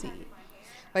You know, easy.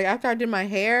 Like, after I did my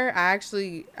hair, I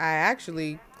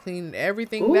actually cleaned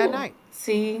everything that ooh, night,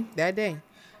 see, that day.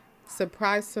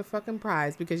 Surprise to fucking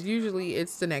prize, because usually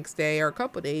it's the next day or a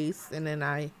couple days, and then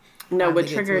I no, what finally get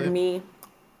to triggered it. me,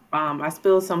 I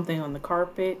spilled something on the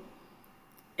carpet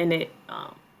and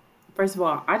first of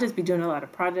all, I just be doing a lot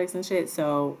of projects and shit,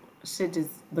 so shit just,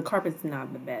 the carpet's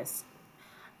not the best.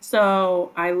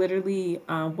 So I literally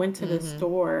went to the Mm-hmm.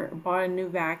 store, bought a new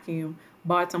vacuum,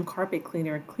 bought some carpet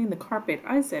cleaner, cleaned the carpet.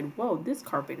 I said, "Whoa, this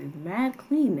carpet is mad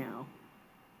clean now."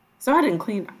 So I didn't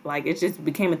clean, like, it just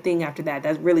became a thing after that.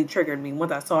 That really triggered me.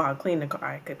 Once I saw how clean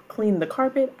I could clean the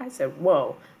carpet, I said,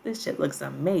 "Whoa, this shit looks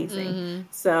amazing." Mm-hmm.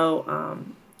 So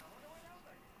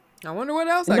I wonder what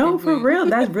else I no, can for clean. real,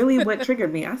 that's really what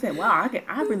triggered me. I said, "Wow,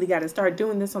 I really got to start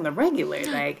doing this on the regular."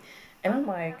 Like, and I'm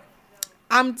like,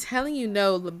 I'm telling you,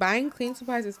 no, buying clean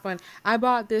supplies is fun. I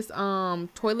bought this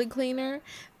toilet cleaner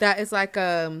that is like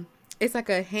it's like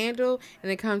a handle,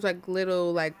 and it comes like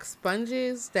little like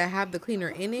sponges that have the cleaner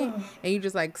in it, and you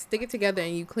just like stick it together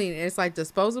and you clean it. It's like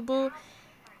disposable.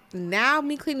 Now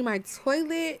me cleaning my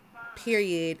toilet,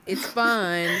 period. It's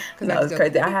fun because I No, just it's go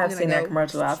crazy. click I it and have then I seen that go.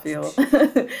 commercial, I feel.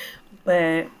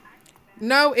 But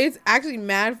No, it's actually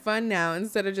mad fun now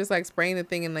instead of just like spraying the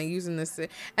thing and like using this.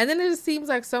 And then it just seems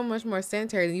like so much more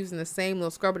sanitary than using the same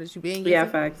little scrubber that you've been yeah,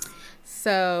 using. facts.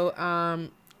 So,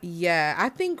 yeah, I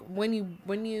think when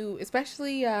you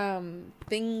especially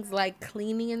things like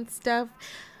cleaning and stuff,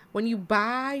 when you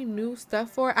buy new stuff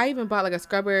for it, I even bought like a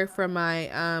scrubber for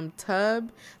my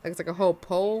tub. Like it's like a whole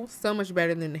pole. So much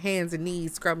better than the hands and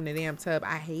knees scrubbing the damn tub.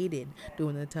 I hated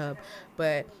doing the tub.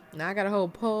 But now I got a whole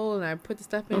pole and I put the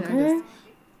stuff in and I just Okay.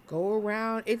 go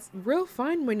around. It's real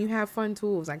fun when you have fun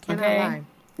tools. I cannot Okay. lie.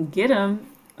 Get them.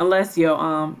 Unless you're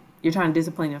trying to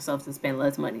discipline yourself to spend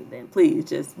less money, then please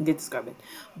just get the scrubbing.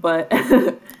 But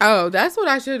Oh, that's what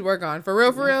I should work on. For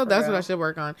real, for yeah, real. for That's what I real. should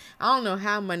work on. I don't know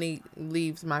how money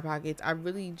leaves my pockets. I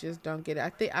really just don't get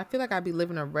it. I feel like I'd be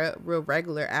living a real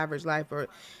regular average life, or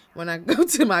when I go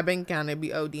to my bank account, it'd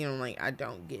be OD, and I'm like, I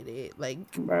don't get it.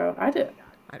 Like, Bro, I did.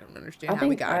 I don't I understand how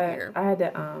we think got I here. I had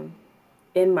to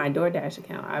in my DoorDash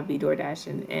account, I'd be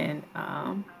DoorDashing, and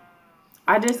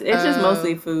I just it's just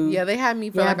mostly food. Yeah, they had me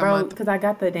for Yeah, like a bro, month. because I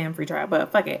got the damn free trial.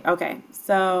 But fuck it. Okay,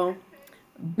 so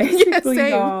Yeah, basically,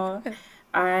 same. y'all,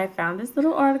 I found this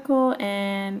little article,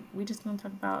 and we just gonna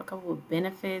talk about a couple of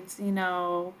benefits,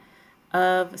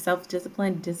 of self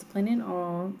discipline, discipline and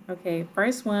all. Okay,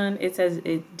 first one, it says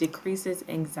it decreases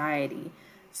anxiety.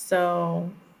 So,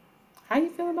 how you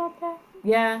feel about that?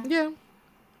 Yeah. Yeah,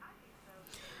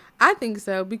 I think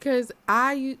so because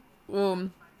I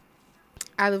live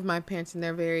with my parents and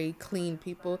they're very clean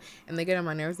people and they get on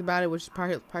my nerves about it, which is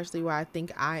partially why I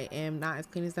think I am not as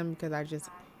clean as them because I just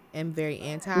am very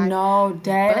anti. No,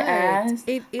 dead But ass.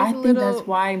 it is I a think that's little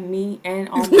why me and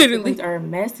all my siblings literally are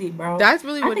messy, bro. that's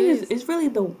really I what it think is. it's really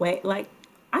the way. Like,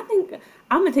 I think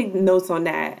I'm gonna take notes on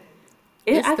that.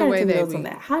 It's I the gotta way take that notes on we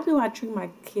that. How do I treat my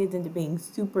kids into being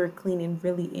super clean and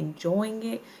really enjoying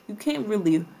it? You can't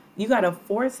really. You gotta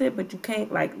force it, but you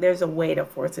can't like. There's a way to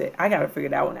force it. I gotta figure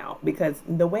that one out because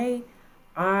the way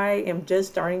I am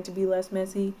just starting to be less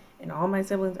messy, and all my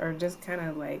siblings are just kind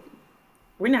of like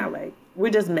we're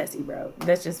just messy, bro.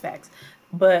 That's just facts.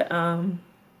 But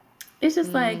it's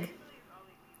just like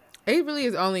it really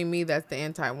is only me that's the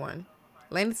anti one.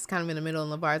 Landis is kind of in the middle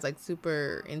and LeVar's like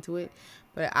super into it.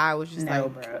 But I was just no,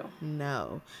 like, bro.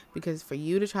 no. Because for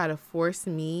you to try to force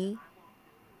me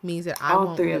means that I All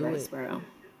won't three of do us, it. bro.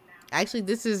 Actually,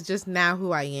 this is just now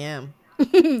who I am.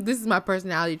 This is my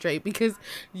personality trait because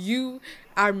you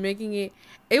are making it.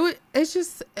 It's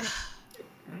just.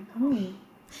 Oh.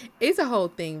 It's a whole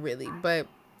thing, really. But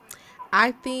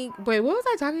I think. Wait, what was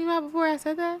I talking about before I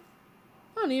said that?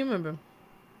 I don't even remember.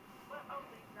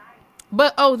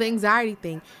 But the anxiety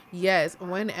thing. Yes,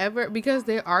 whenever because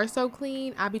they are so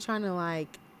clean, I be trying to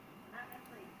like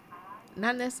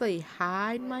not necessarily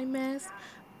hide my mess,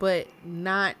 but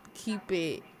not keep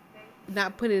it,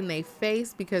 not put it in their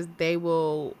face because they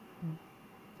will,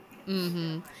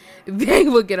 they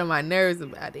will get on my nerves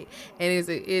about it, and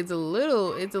it's a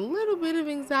little bit of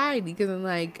anxiety because I'm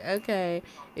like, okay,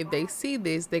 if they see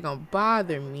this, they're gonna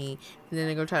bother me, and then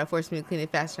they're gonna try to force me to clean it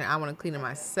faster, and I want to clean it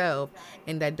myself,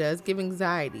 and that does give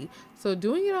anxiety. So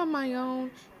doing it on my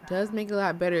own does make it a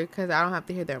lot better because I don't have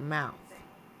to hear their mouth.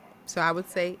 So I would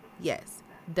say yes,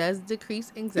 does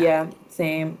decrease Yeah, anxiety.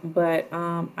 same. But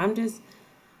I'm just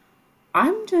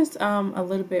a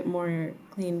little bit more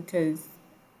clean because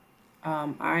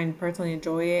I personally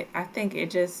enjoy it. I think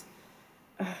it just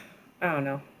I don't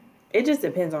know. It just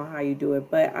depends on how you do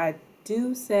it. But I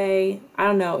do say, I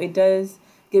don't know, it does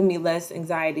give me less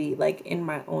anxiety, like in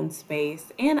my own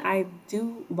space. And I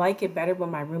do like it better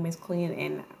when my room is clean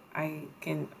and I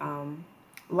can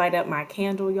light up my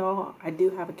candle, y'all. I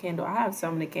do have a candle. I have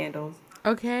so many candles. I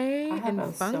Okay, have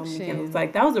and so many candles. function.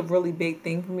 Like that was a really big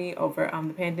thing for me over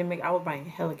the pandemic. I was buying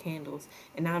hella candles,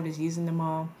 and now I'm just using them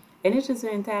all, and it's just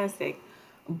fantastic.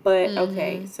 But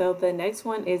okay, so the next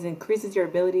one is increases your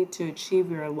ability to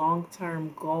achieve your long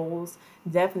term goals.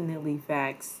 Definitely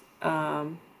facts.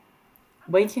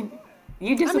 But you I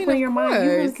mean, discipline of your mind.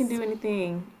 You really can course. do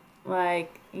anything.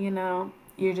 Like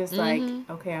you're just like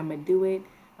okay, I'm gonna do it.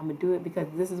 I'm gonna do it because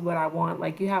this is what I want.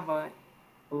 Like you have a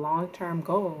long term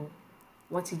goal.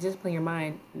 Once you discipline your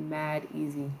mind, mad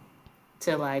easy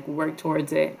to like work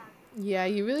towards it. Yeah,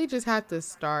 you really just have to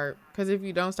start because if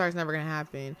you don't start, it's never gonna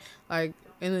happen. Like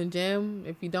in the gym,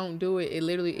 if you don't do it, it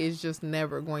literally is just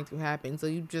never going to happen. So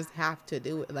you just have to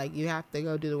do it. Like you have to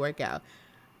go do the workout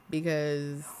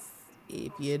because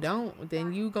If you don't,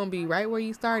 then you gonna be right where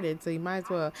you started. So you might as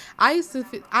well. I used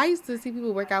to see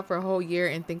people work out for a whole year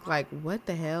and think like, what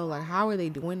the hell? Like, how are they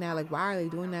doing that? Like, why are they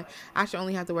doing that? I should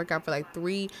only have to work out for like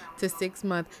 3 to 6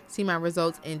 months, see my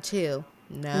results, and chill.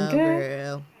 No, Okay.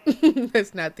 girl,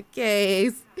 that's not the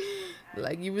case.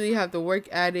 Like, you really have to work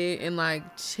at it and like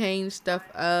change stuff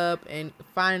up and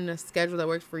find a schedule that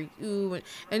works for you,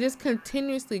 and just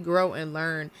continuously grow and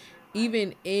learn,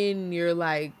 even in your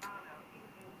like,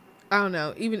 I don't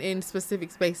know, even in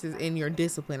specific spaces in your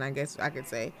discipline, I guess I could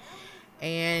say.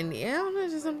 And yeah, I don't know,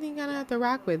 it's just something you kind of have to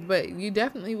rock with. But you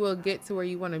definitely will get to where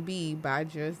you want to be by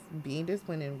just being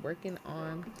disciplined and working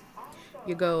on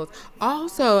your goals.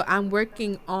 Also, I'm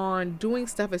working on doing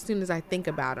stuff as soon as I think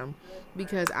about them,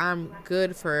 because I'm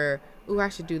good for, ooh, I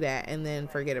should do that, and then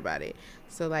forget about it.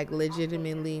 So like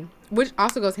legitimately, which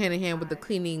also goes hand in hand with the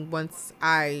cleaning. Once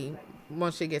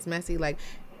shit gets messy, like,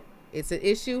 it's an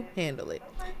issue, handle it.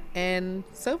 And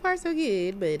so far so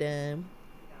good, but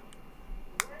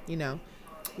you know,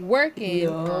 working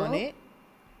on Yup. it.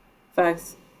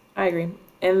 Facts. I agree.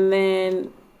 And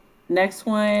then next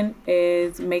one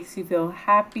is makes you feel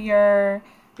happier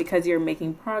because you're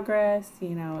making progress,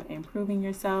 improving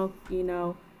yourself,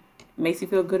 makes you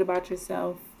feel good about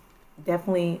yourself.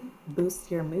 Definitely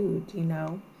boosts your mood.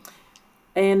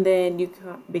 And then you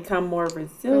become more For sure.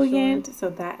 resilient. So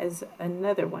that is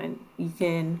another one. You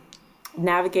can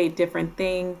navigate different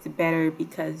things better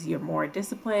because you're more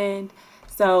disciplined.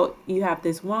 So you have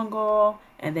this one goal,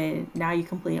 and then now you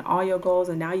complete all your goals,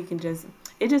 and now you can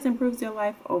it just improves your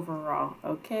life overall.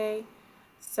 Okay.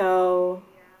 So,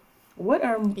 what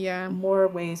are Yeah. more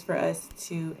ways for us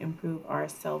to improve our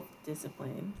self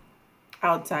discipline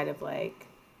outside of like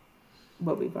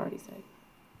what we've already said?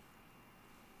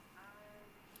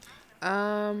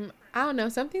 I don't know.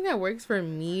 Something that works for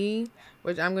me,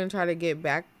 which I'm gonna try to get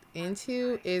back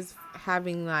into, is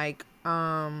having like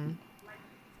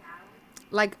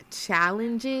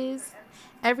challenges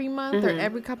every month or Mm-hmm.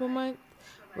 every couple months,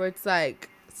 where it's like,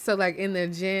 so like in the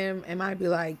gym it might be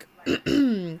like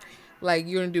like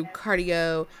you're gonna do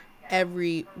cardio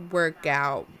every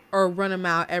workout, or run them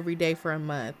out every day for a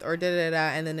month, or da da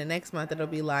da, and then the next month it'll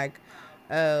be like,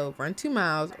 oh, run 2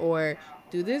 miles, or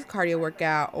do this cardio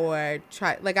workout, or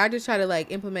try, like, I just try to like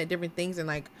implement different things and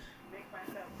like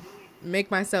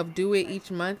make myself do it each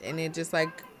month, and it just like,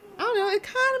 I don't know, it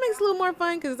kind of makes it a little more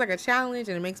fun because it's like a challenge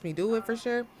and it makes me do it for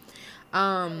sure.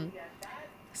 um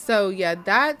so yeah,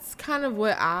 that's kind of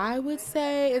what I would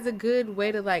say is a good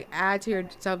way to like add to your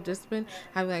self discipline,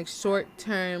 having like short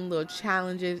term little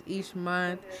challenges each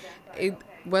month. It,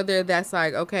 whether that's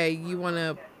like, okay, you want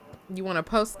to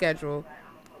post schedule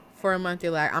for a month,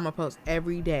 you're like, I'm gonna post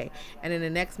every day, and then the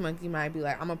next month you might be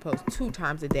like, I'm gonna post 2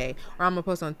 times a day, or I'm gonna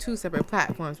post on 2 separate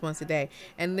platforms once a day,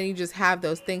 and then you just have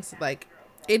those things like,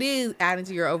 it is adding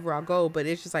to your overall goal, but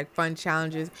it's just like fun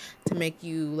challenges to make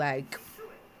you like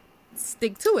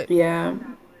stick to it. Yeah.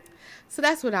 So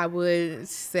that's what I would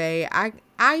say.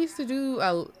 I used to do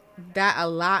that a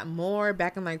lot more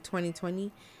back in like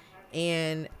 2020,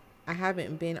 and I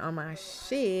haven't been on my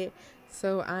shit.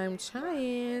 So I'm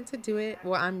trying to do it.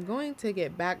 Well, I'm going to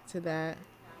get back to that,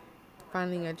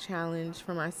 finding a challenge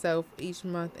for myself each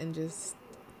month and just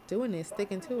doing it,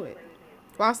 sticking to it,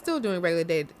 while still doing regular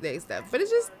day to day stuff. But it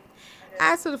just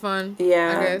adds to the fun, I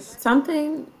Yeah. guess.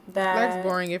 Life's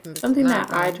boring if it's Something not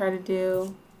that I fun. try to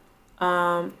do,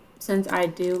 since I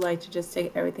do like to just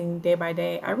take everything day by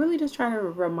day, I really just try to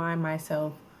remind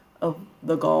myself of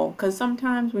the goal. Because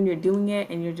sometimes when you're doing it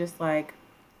and you're just like,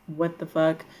 what the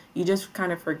fuck, you just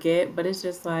kind of forget. But it's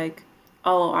just like,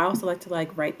 oh, I also like to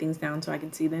like write things down so I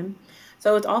can see them.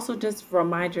 So it's also just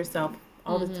remind yourself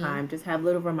all the Mhm. time. Just have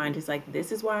little reminders like,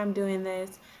 this is why I'm doing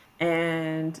this,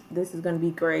 and this is going to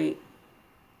be great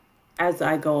as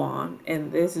I go on.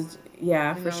 And this is,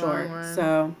 yeah, In for the long sure. run.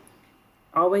 So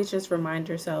always just remind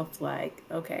yourself, like,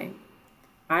 okay,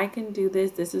 I can do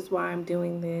this. This is why I'm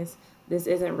doing this. This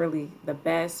isn't really the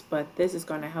best, but this is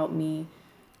going to help me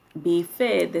be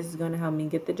fit. This is going to help me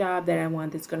get the job that I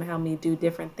want. This is going to help me do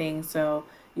different things. So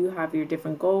you have your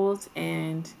different goals,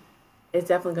 and it's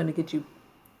definitely going to get you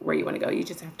where you want to go. You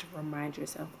just have to remind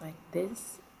yourself, like,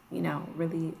 this,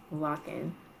 really lock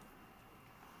in.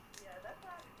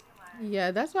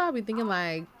 Yeah, that's why I be thinking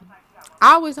like,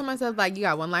 I always tell myself like, you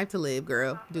got one life to live,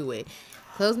 girl. Do it.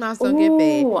 Closed mouths don't get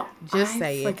fed. Ooh, Just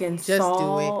say it. Just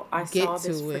do it. I saw Get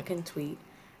this to it. freaking tweet,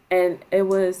 and it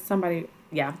was somebody.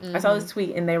 Yeah, I saw this Mhm.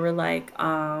 tweet, and they were like,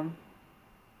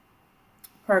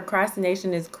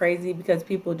 procrastination is crazy because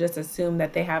people just assume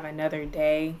that they have another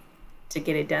day to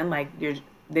get it done. Like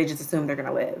they just assume they're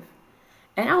gonna live.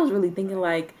 And I was really thinking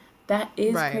like, That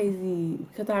is Right. crazy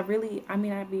because I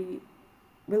mean, I'd be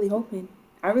really hoping.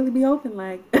 I really be hoping,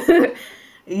 like,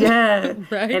 yeah.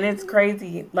 Right. And it's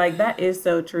crazy. Like, that is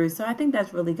so true. So I think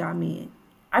that's really got me.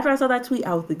 After I saw that tweet,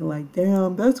 I was thinking, like,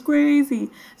 damn, that's crazy.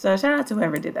 So shout out to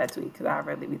whoever did that tweet because I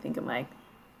really be thinking, like,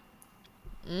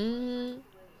 Mm,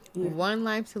 yeah, one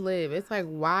life to live. It's like,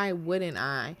 why wouldn't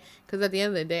I? Because at the end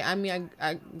of the day, I mean,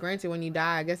 I granted, when you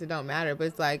die, I guess it don't matter. But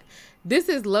it's like, this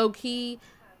is low key.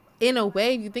 In a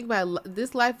way, if you think about it,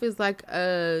 this life is like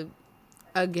a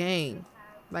game.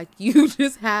 Like, you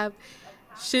just have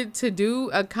shit to do,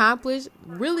 accomplish,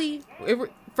 really,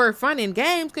 for fun and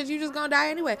games, because you just gonna die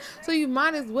anyway. So you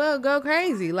might as well go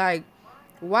crazy. Like,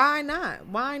 why not?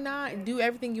 Why not do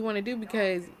everything you want to do?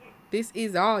 Because this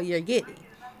is all you're getting.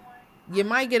 You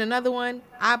might get another one.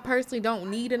 I personally don't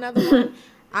need another one.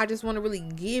 I just want to really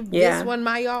give this yeah, one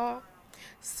my all.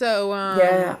 So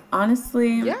yeah.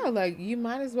 Honestly, yeah, like, you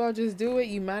might as well just do it.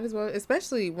 You might as well,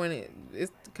 especially when it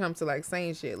comes to like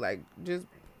saying shit, like, just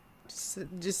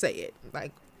say it.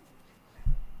 Like,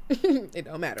 it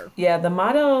don't matter. yeah. The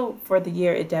motto for the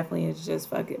year, it definitely is just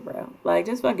fuck it, bro. Like,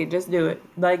 just fuck it, just do it.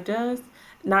 Like, just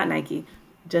not Nike,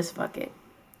 just fuck it,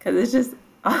 because it's just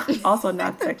also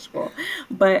not sexual,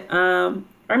 but I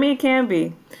mean, it can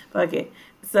be. Fuck it.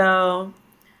 So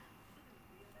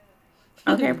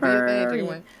okay, Do your thing, period.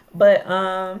 J1. But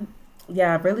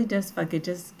yeah, really just fuck it.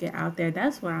 Just get out there.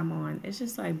 That's what I'm on. It's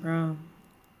just like, bro,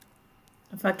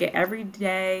 fuck it. Every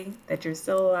day that you're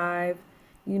still alive,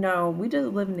 you know, we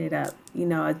just living it up. You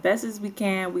know, as best as we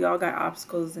can. We all got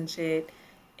obstacles and shit.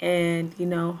 And, you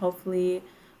know, hopefully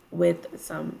with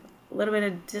some a little bit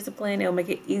of discipline, it'll make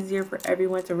it easier for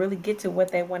everyone to really get to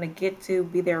what they want to get to,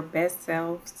 be their best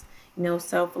selves. You know,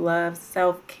 self love,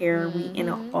 self care. We in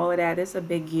Mm-hmm. all of that. It's a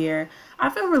big year. I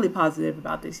feel really positive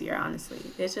about this year, honestly.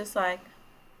 It's just like,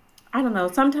 I don't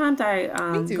know. Sometimes I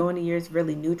Me go too. into years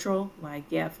really neutral. Like,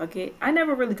 yeah, fuck it. I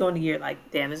never really go into year like,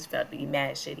 damn, this felt to be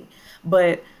mad shitty.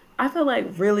 But I feel like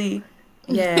really,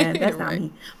 yeah, that's not Right.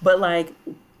 me. But like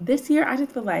this year, I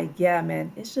just feel like, yeah,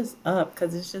 man, it's just up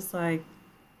because it's just like,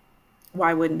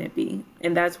 why wouldn't it be?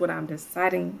 And that's what I'm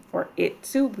deciding for it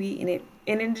to be. And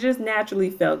it just naturally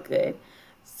felt good.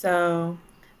 So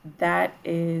that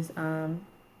is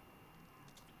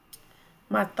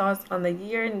my thoughts on the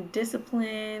year and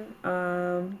discipline.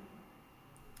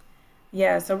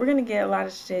 Yeah, so we're gonna get a lot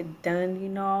of shit done, you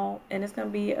know, and it's gonna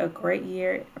be a great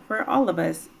year for all of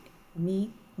us.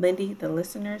 Me, Lindy, the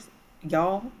listeners,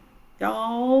 y'all,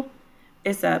 y'all,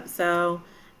 it's up. So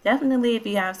definitely, if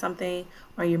you have something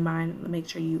on your mind, make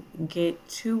sure you get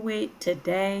to it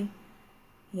today.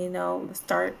 You know,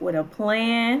 start with a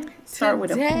plan. Start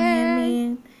with a plan, Today.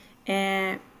 man,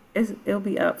 and it'll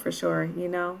be up for sure. You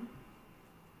know.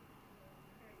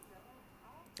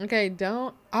 Okay,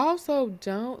 don't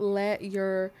let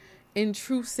your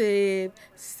intrusive,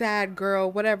 sad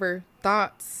girl, whatever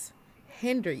thoughts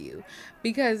hinder you.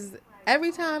 Because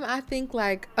every time I think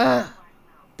like, da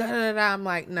da da, I'm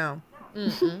like, no.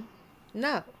 Mm-mm.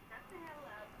 No.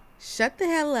 Shut the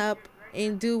hell up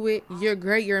and do it. You're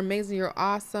great, you're amazing, you're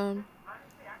awesome.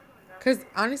 Cause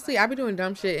honestly, I be doing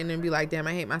dumb shit and then be like, damn,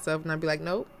 I hate myself, and I'd be like,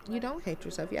 nope, you don't hate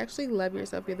yourself. You actually love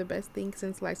yourself. You're the best thing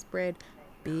since sliced bread,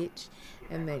 bitch.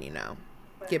 And then,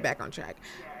 get back on track.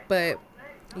 But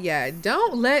yeah,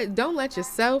 don't let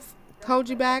yourself hold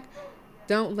you back.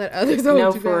 Don't let others No,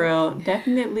 hold you for back. real.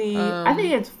 Definitely. I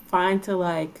think Um, it's fine to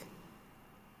like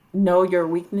know your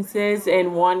weaknesses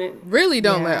and want it. really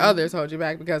don't let Yeah, others hold you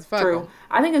back, because fuck true. them.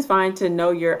 I think it's fine to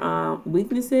know your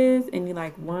weaknesses and you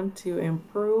like want to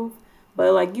improve,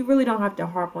 but like you really don't have to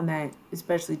harp on that,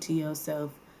 especially to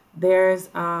yourself. There's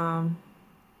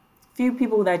few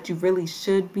people that you really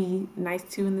should be nice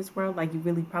to in this world, like you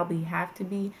really probably have to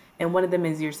be, and one of them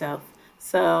is yourself.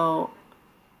 So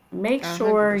make A hundred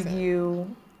sure percent.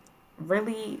 you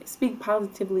really speak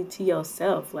positively to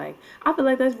yourself. Like, I feel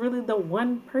like that's really the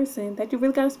one person that you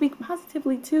really got to speak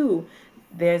positively to.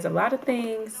 There's a lot of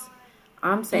things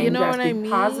I'm You saying you know got to what I speak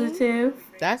mean? positive.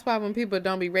 That's why when people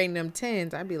don't be rating them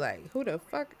tens, I'd be like, who the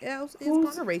fuck else is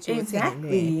Who's gonna rate you a 10 then?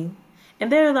 exactly?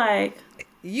 And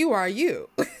You are you.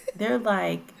 they're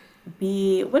like,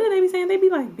 be, what do they be saying? They be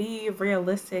like, be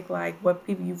realistic, like what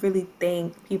people you really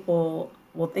think people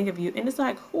will think of you. And it's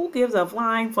like, who gives a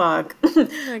flying fuck?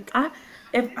 Like, I,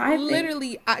 if I think,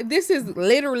 literally, this is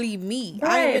literally me. I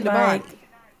am right, in the body. like,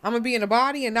 I'm gonna be in the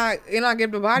body and not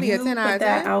give the body a you 10 out put of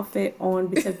that 10. outfit on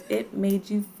because it made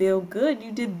you feel good.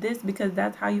 You did this because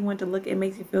that's how you want to look. It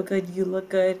makes you feel good. You look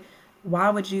good. Why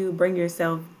would you bring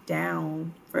yourself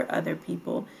down for other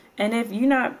people? And if you're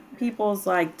not people's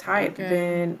like type, Okay.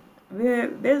 then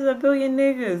there's a billion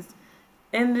niggas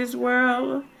in this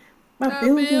world. A A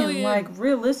billion. Like, billion.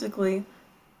 realistically,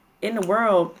 in the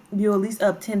world, you at least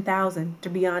up 10,000, to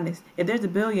be honest. If there's a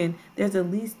billion, there's at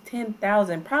least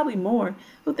 10,000, probably more,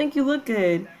 who think you look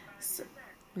good. S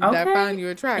That Okay? find you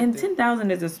And attractive.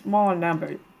 10,000 is a small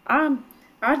number.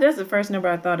 That's the first number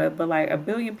I thought of, but like a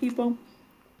billion people,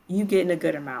 you getting a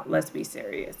good amount. Let's be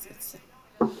serious.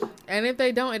 And if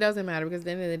they don't, it doesn't matter because at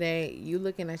the end of the day, you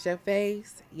looking at your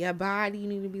face, your body, you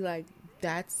need to be like,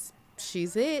 that's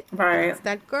she's it. Right. That's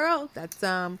that girl. That's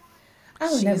I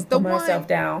would never she's the put one. myself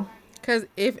down. Cause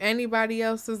if anybody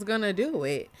else is gonna do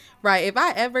it, right? If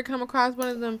I ever come across one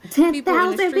of them people in the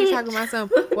 10,000, streets talking bitch. about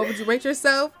something, what would you rate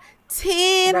yourself?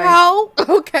 10, Right. ho.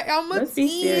 Okay, I'm a Let's be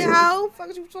 10, serious. ho. Fuck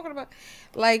what you talking about?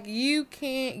 Like you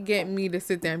can't get me to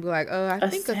sit there and be like, oh, I A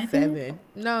think a 7? 7.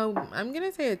 No, I'm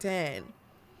gonna say a 10.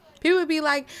 People be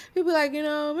like,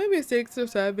 maybe a 6 or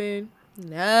 7.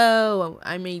 No,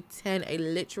 I mean 10, a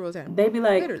literal 10. They be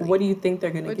like, Literally. what do you think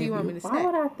they're going to What do give you want you? me to Why say?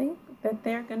 would I think that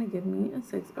they're going to give me a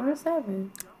 6 or a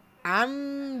 7?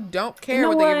 Don't care You know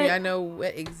what they give me. what? I know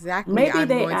what exactly Maybe I'm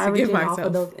they going to give averaging off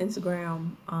of myself. those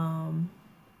Instagram,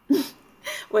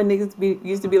 when niggas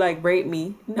used to be like, rate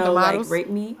me. The No, like, models. rate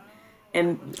me.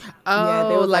 And yeah,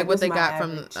 they Oh, was like what what's they my got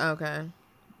average? from. Okay,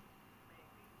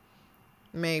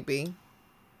 maybe.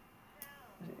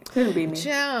 Couldn't be me.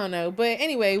 I don't know, but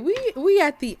anyway, we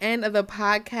at the end of the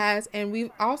podcast, and we've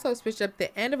also switched up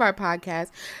the end of our podcast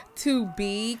to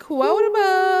be quotables.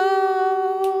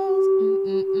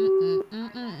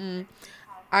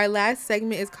 Our last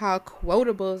segment is called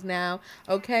quotables now.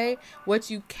 Okay, what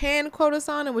you can quote us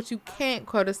on and what you can't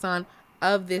quote us on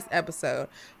of this episode.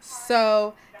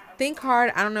 So think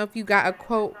hard. I don't know if you got a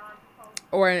quote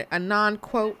or a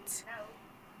non-quote,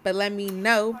 but let me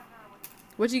know.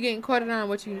 What you getting quoted on?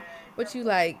 What you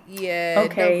like? Yeah.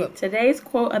 Don't Okay, quote. today's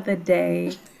quote of the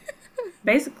day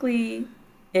basically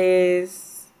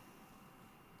is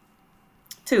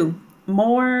 2.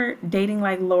 More dating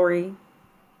like Lori,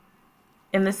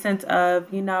 in the sense of,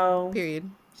 Period.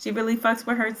 she really fucks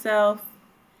with herself.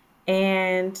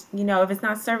 And, if it's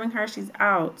not serving her, she's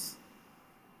out.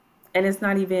 And it's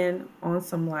not even on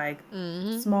some like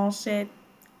small shit.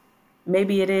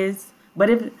 Maybe it is. But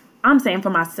if I'm saying for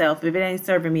myself, if it ain't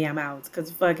serving me, I'm out.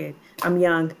 Because fuck it. I'm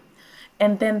young.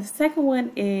 And then the second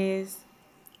one is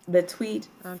the tweet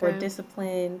for Okay.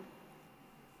 discipline.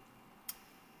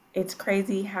 It's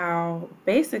crazy how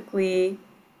basically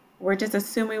we're just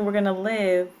assuming we're going to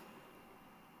live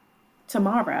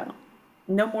tomorrow.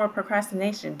 No more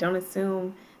procrastination. Don't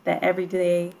assume that every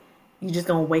day you're just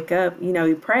going to wake up.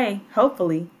 You pray,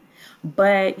 hopefully.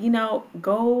 But,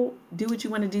 go do what you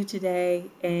want to do today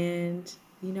and,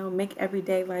 make every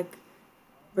day like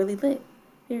really lit.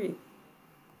 Period.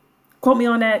 Quote me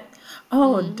on that.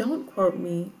 Oh, don't quote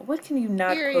me. What can you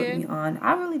not quote me Period. on?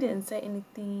 I really didn't say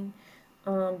anything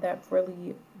that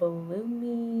really blew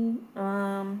me.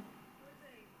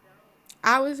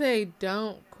 I would say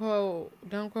don't quote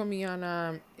me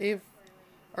on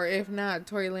if not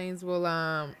Tory Lanez will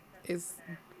is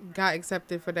got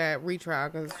accepted for that retrial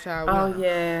because child. Oh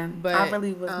yeah, But I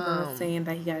really was not saying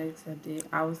that he got accepted.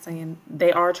 I was saying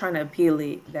they are trying to appeal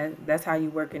it. That's how you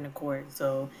work in the court.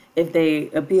 So if they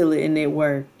appeal it and it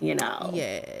work, yeah.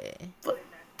 But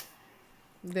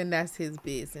Then that's his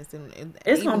business, and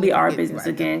it's even gonna if be he our gets business right,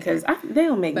 again because they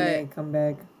don't make But- Meg come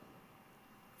back.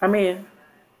 I mean,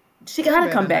 she gotta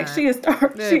better come back. not. She is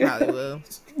star. They probably will.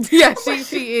 Yeah,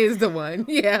 she is the one.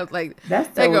 Yeah, like That's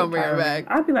they so gonna bring her empowering.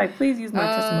 back. I'd be like, please use my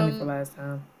testimony for last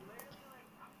time.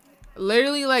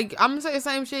 Literally, like I'm gonna say the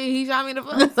same shit. He shot me in the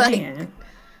foot. Man.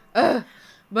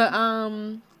 But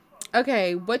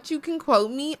okay, what you can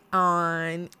quote me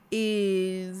on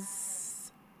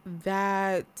is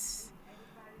that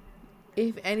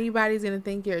if anybody's gonna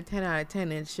think you're a 10 out of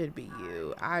 10, it should be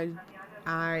you. I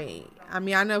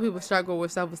mean, I know people struggle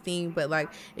with self-esteem, but like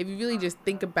if you really just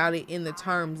think about it in the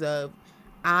terms of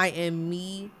I am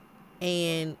me,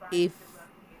 and if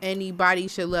anybody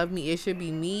should love me, it should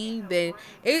be me, then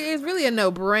it is really a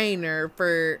no-brainer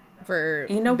for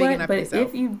You know big what? enough But yourself.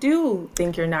 if you do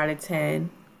think you're not a 10,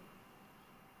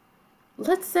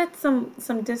 let's set some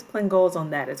discipline goals on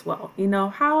that as well.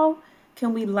 How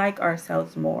can we like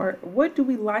ourselves more? What do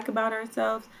we like about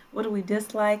ourselves? What do we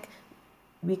dislike?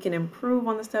 We can improve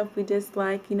on the stuff we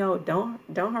dislike. Don't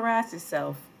harass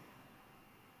yourself.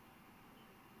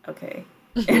 Okay.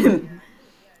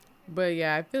 But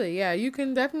yeah, I feel it. Yeah, you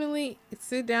can definitely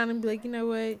sit down and be like, you know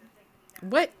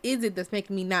what is it that's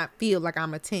making me not feel like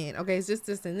I'm a 10? Okay, it's just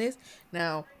this and this.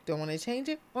 Now, don't want to change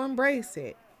it or embrace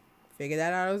it. Figure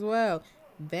that out as well.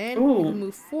 Then you Ooh, can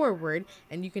move forward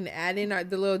and you can add in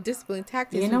the little discipline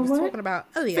tactics you we know was what? talking about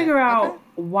earlier. Figure Okay. out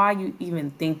why you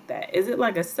even think that. Is it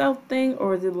like a self thing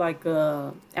or is it like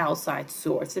a outside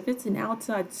source? If it's an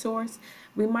outside source,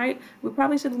 we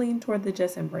probably should lean toward the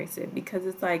just embrace it because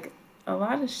it's like a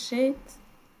lot of shit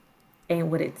ain't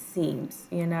what it seems,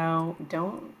 you know?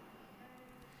 Don't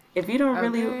if you don't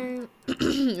really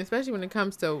Okay. Especially when it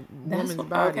comes to that's women's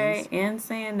okay, bodies. and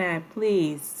saying that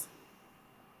please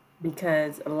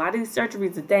because a lot of these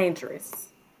surgeries are dangerous.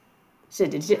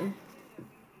 Shit, did you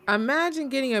Imagine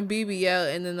getting a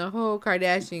BBL and then the whole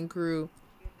Kardashian crew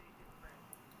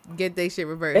get their shit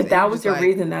reversed, if and you that was just your like,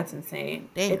 reason, that's insane.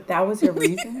 damn. If that was your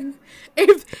reason,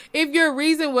 if your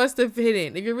reason was to fit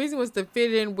in, if your reason was to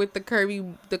fit in with the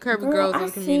curvy girl, girls in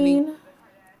the community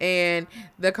and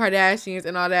the Kardashians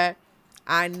and all that,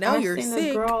 I know I you're seen this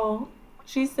sick. girl.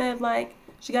 She said like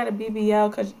she got a BBL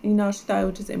because she thought it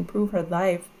would just improve her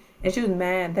life, and she was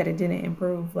mad that it didn't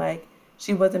improve. Like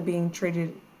she wasn't being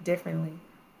treated differently.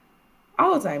 I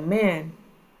was like, man,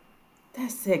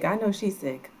 that's sick. I know she's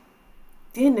sick.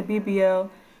 Getting the BBL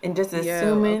and just Yo,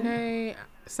 assuming, okay.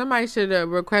 Somebody should have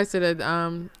requested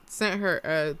sent her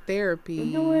a you know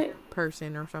therapy what?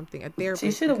 person or something, a She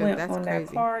therapist, should have because went that's on that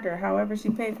crazy. card or however she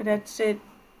paid for that shit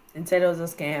and said it was a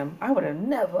scam. I would have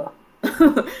never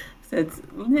said,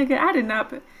 nigga, I did not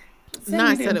pay. Say you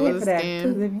Not said didn't it pay was for a that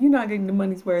because scam. if you're not getting the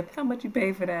money's worth, how much you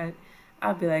pay for that?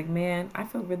 I'd be like, man, I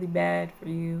feel really bad for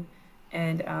you,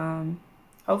 and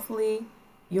hopefully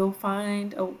you'll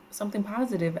find something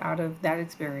positive out of that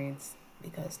experience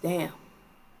because damn,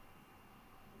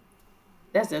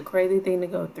 that's a crazy thing to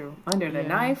go through under the Yeah.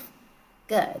 knife.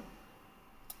 Good.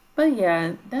 But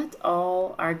yeah, that's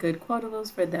all our good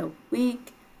quotables for the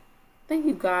week. Thank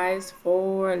you guys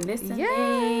for listening.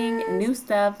 Yes. New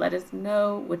stuff. Let us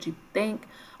know what you think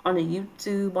on the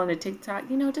YouTube, on the TikTok.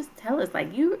 Just tell us like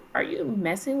are you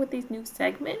messing with these new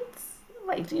segments?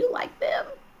 Like, do you like them?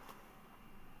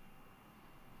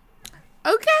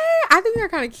 Okay. I think they're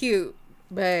kind of cute,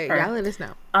 but Her. y'all let us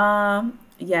know.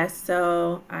 Yes,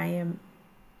 so I am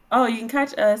you can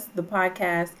catch us, the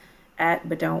podcast, at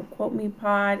But Don't Quote Me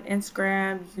Pod,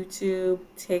 Instagram, YouTube,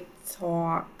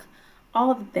 TikTok,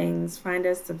 all the things. Find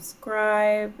us,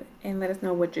 subscribe, and let us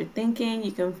know what you're thinking.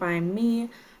 You can find me,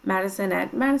 Madison,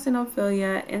 at Madison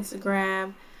Ophelia,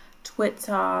 Instagram,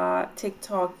 Twitter,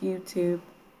 TikTok, YouTube.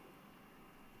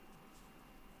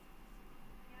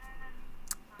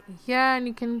 Yeah, and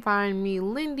you can find me,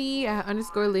 Lindy,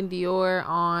 _Lindior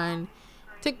on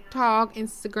TikTok,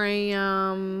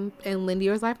 Instagram, and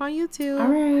Lindior's Life on All YouTube.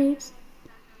 right.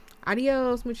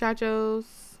 Adios,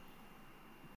 muchachos.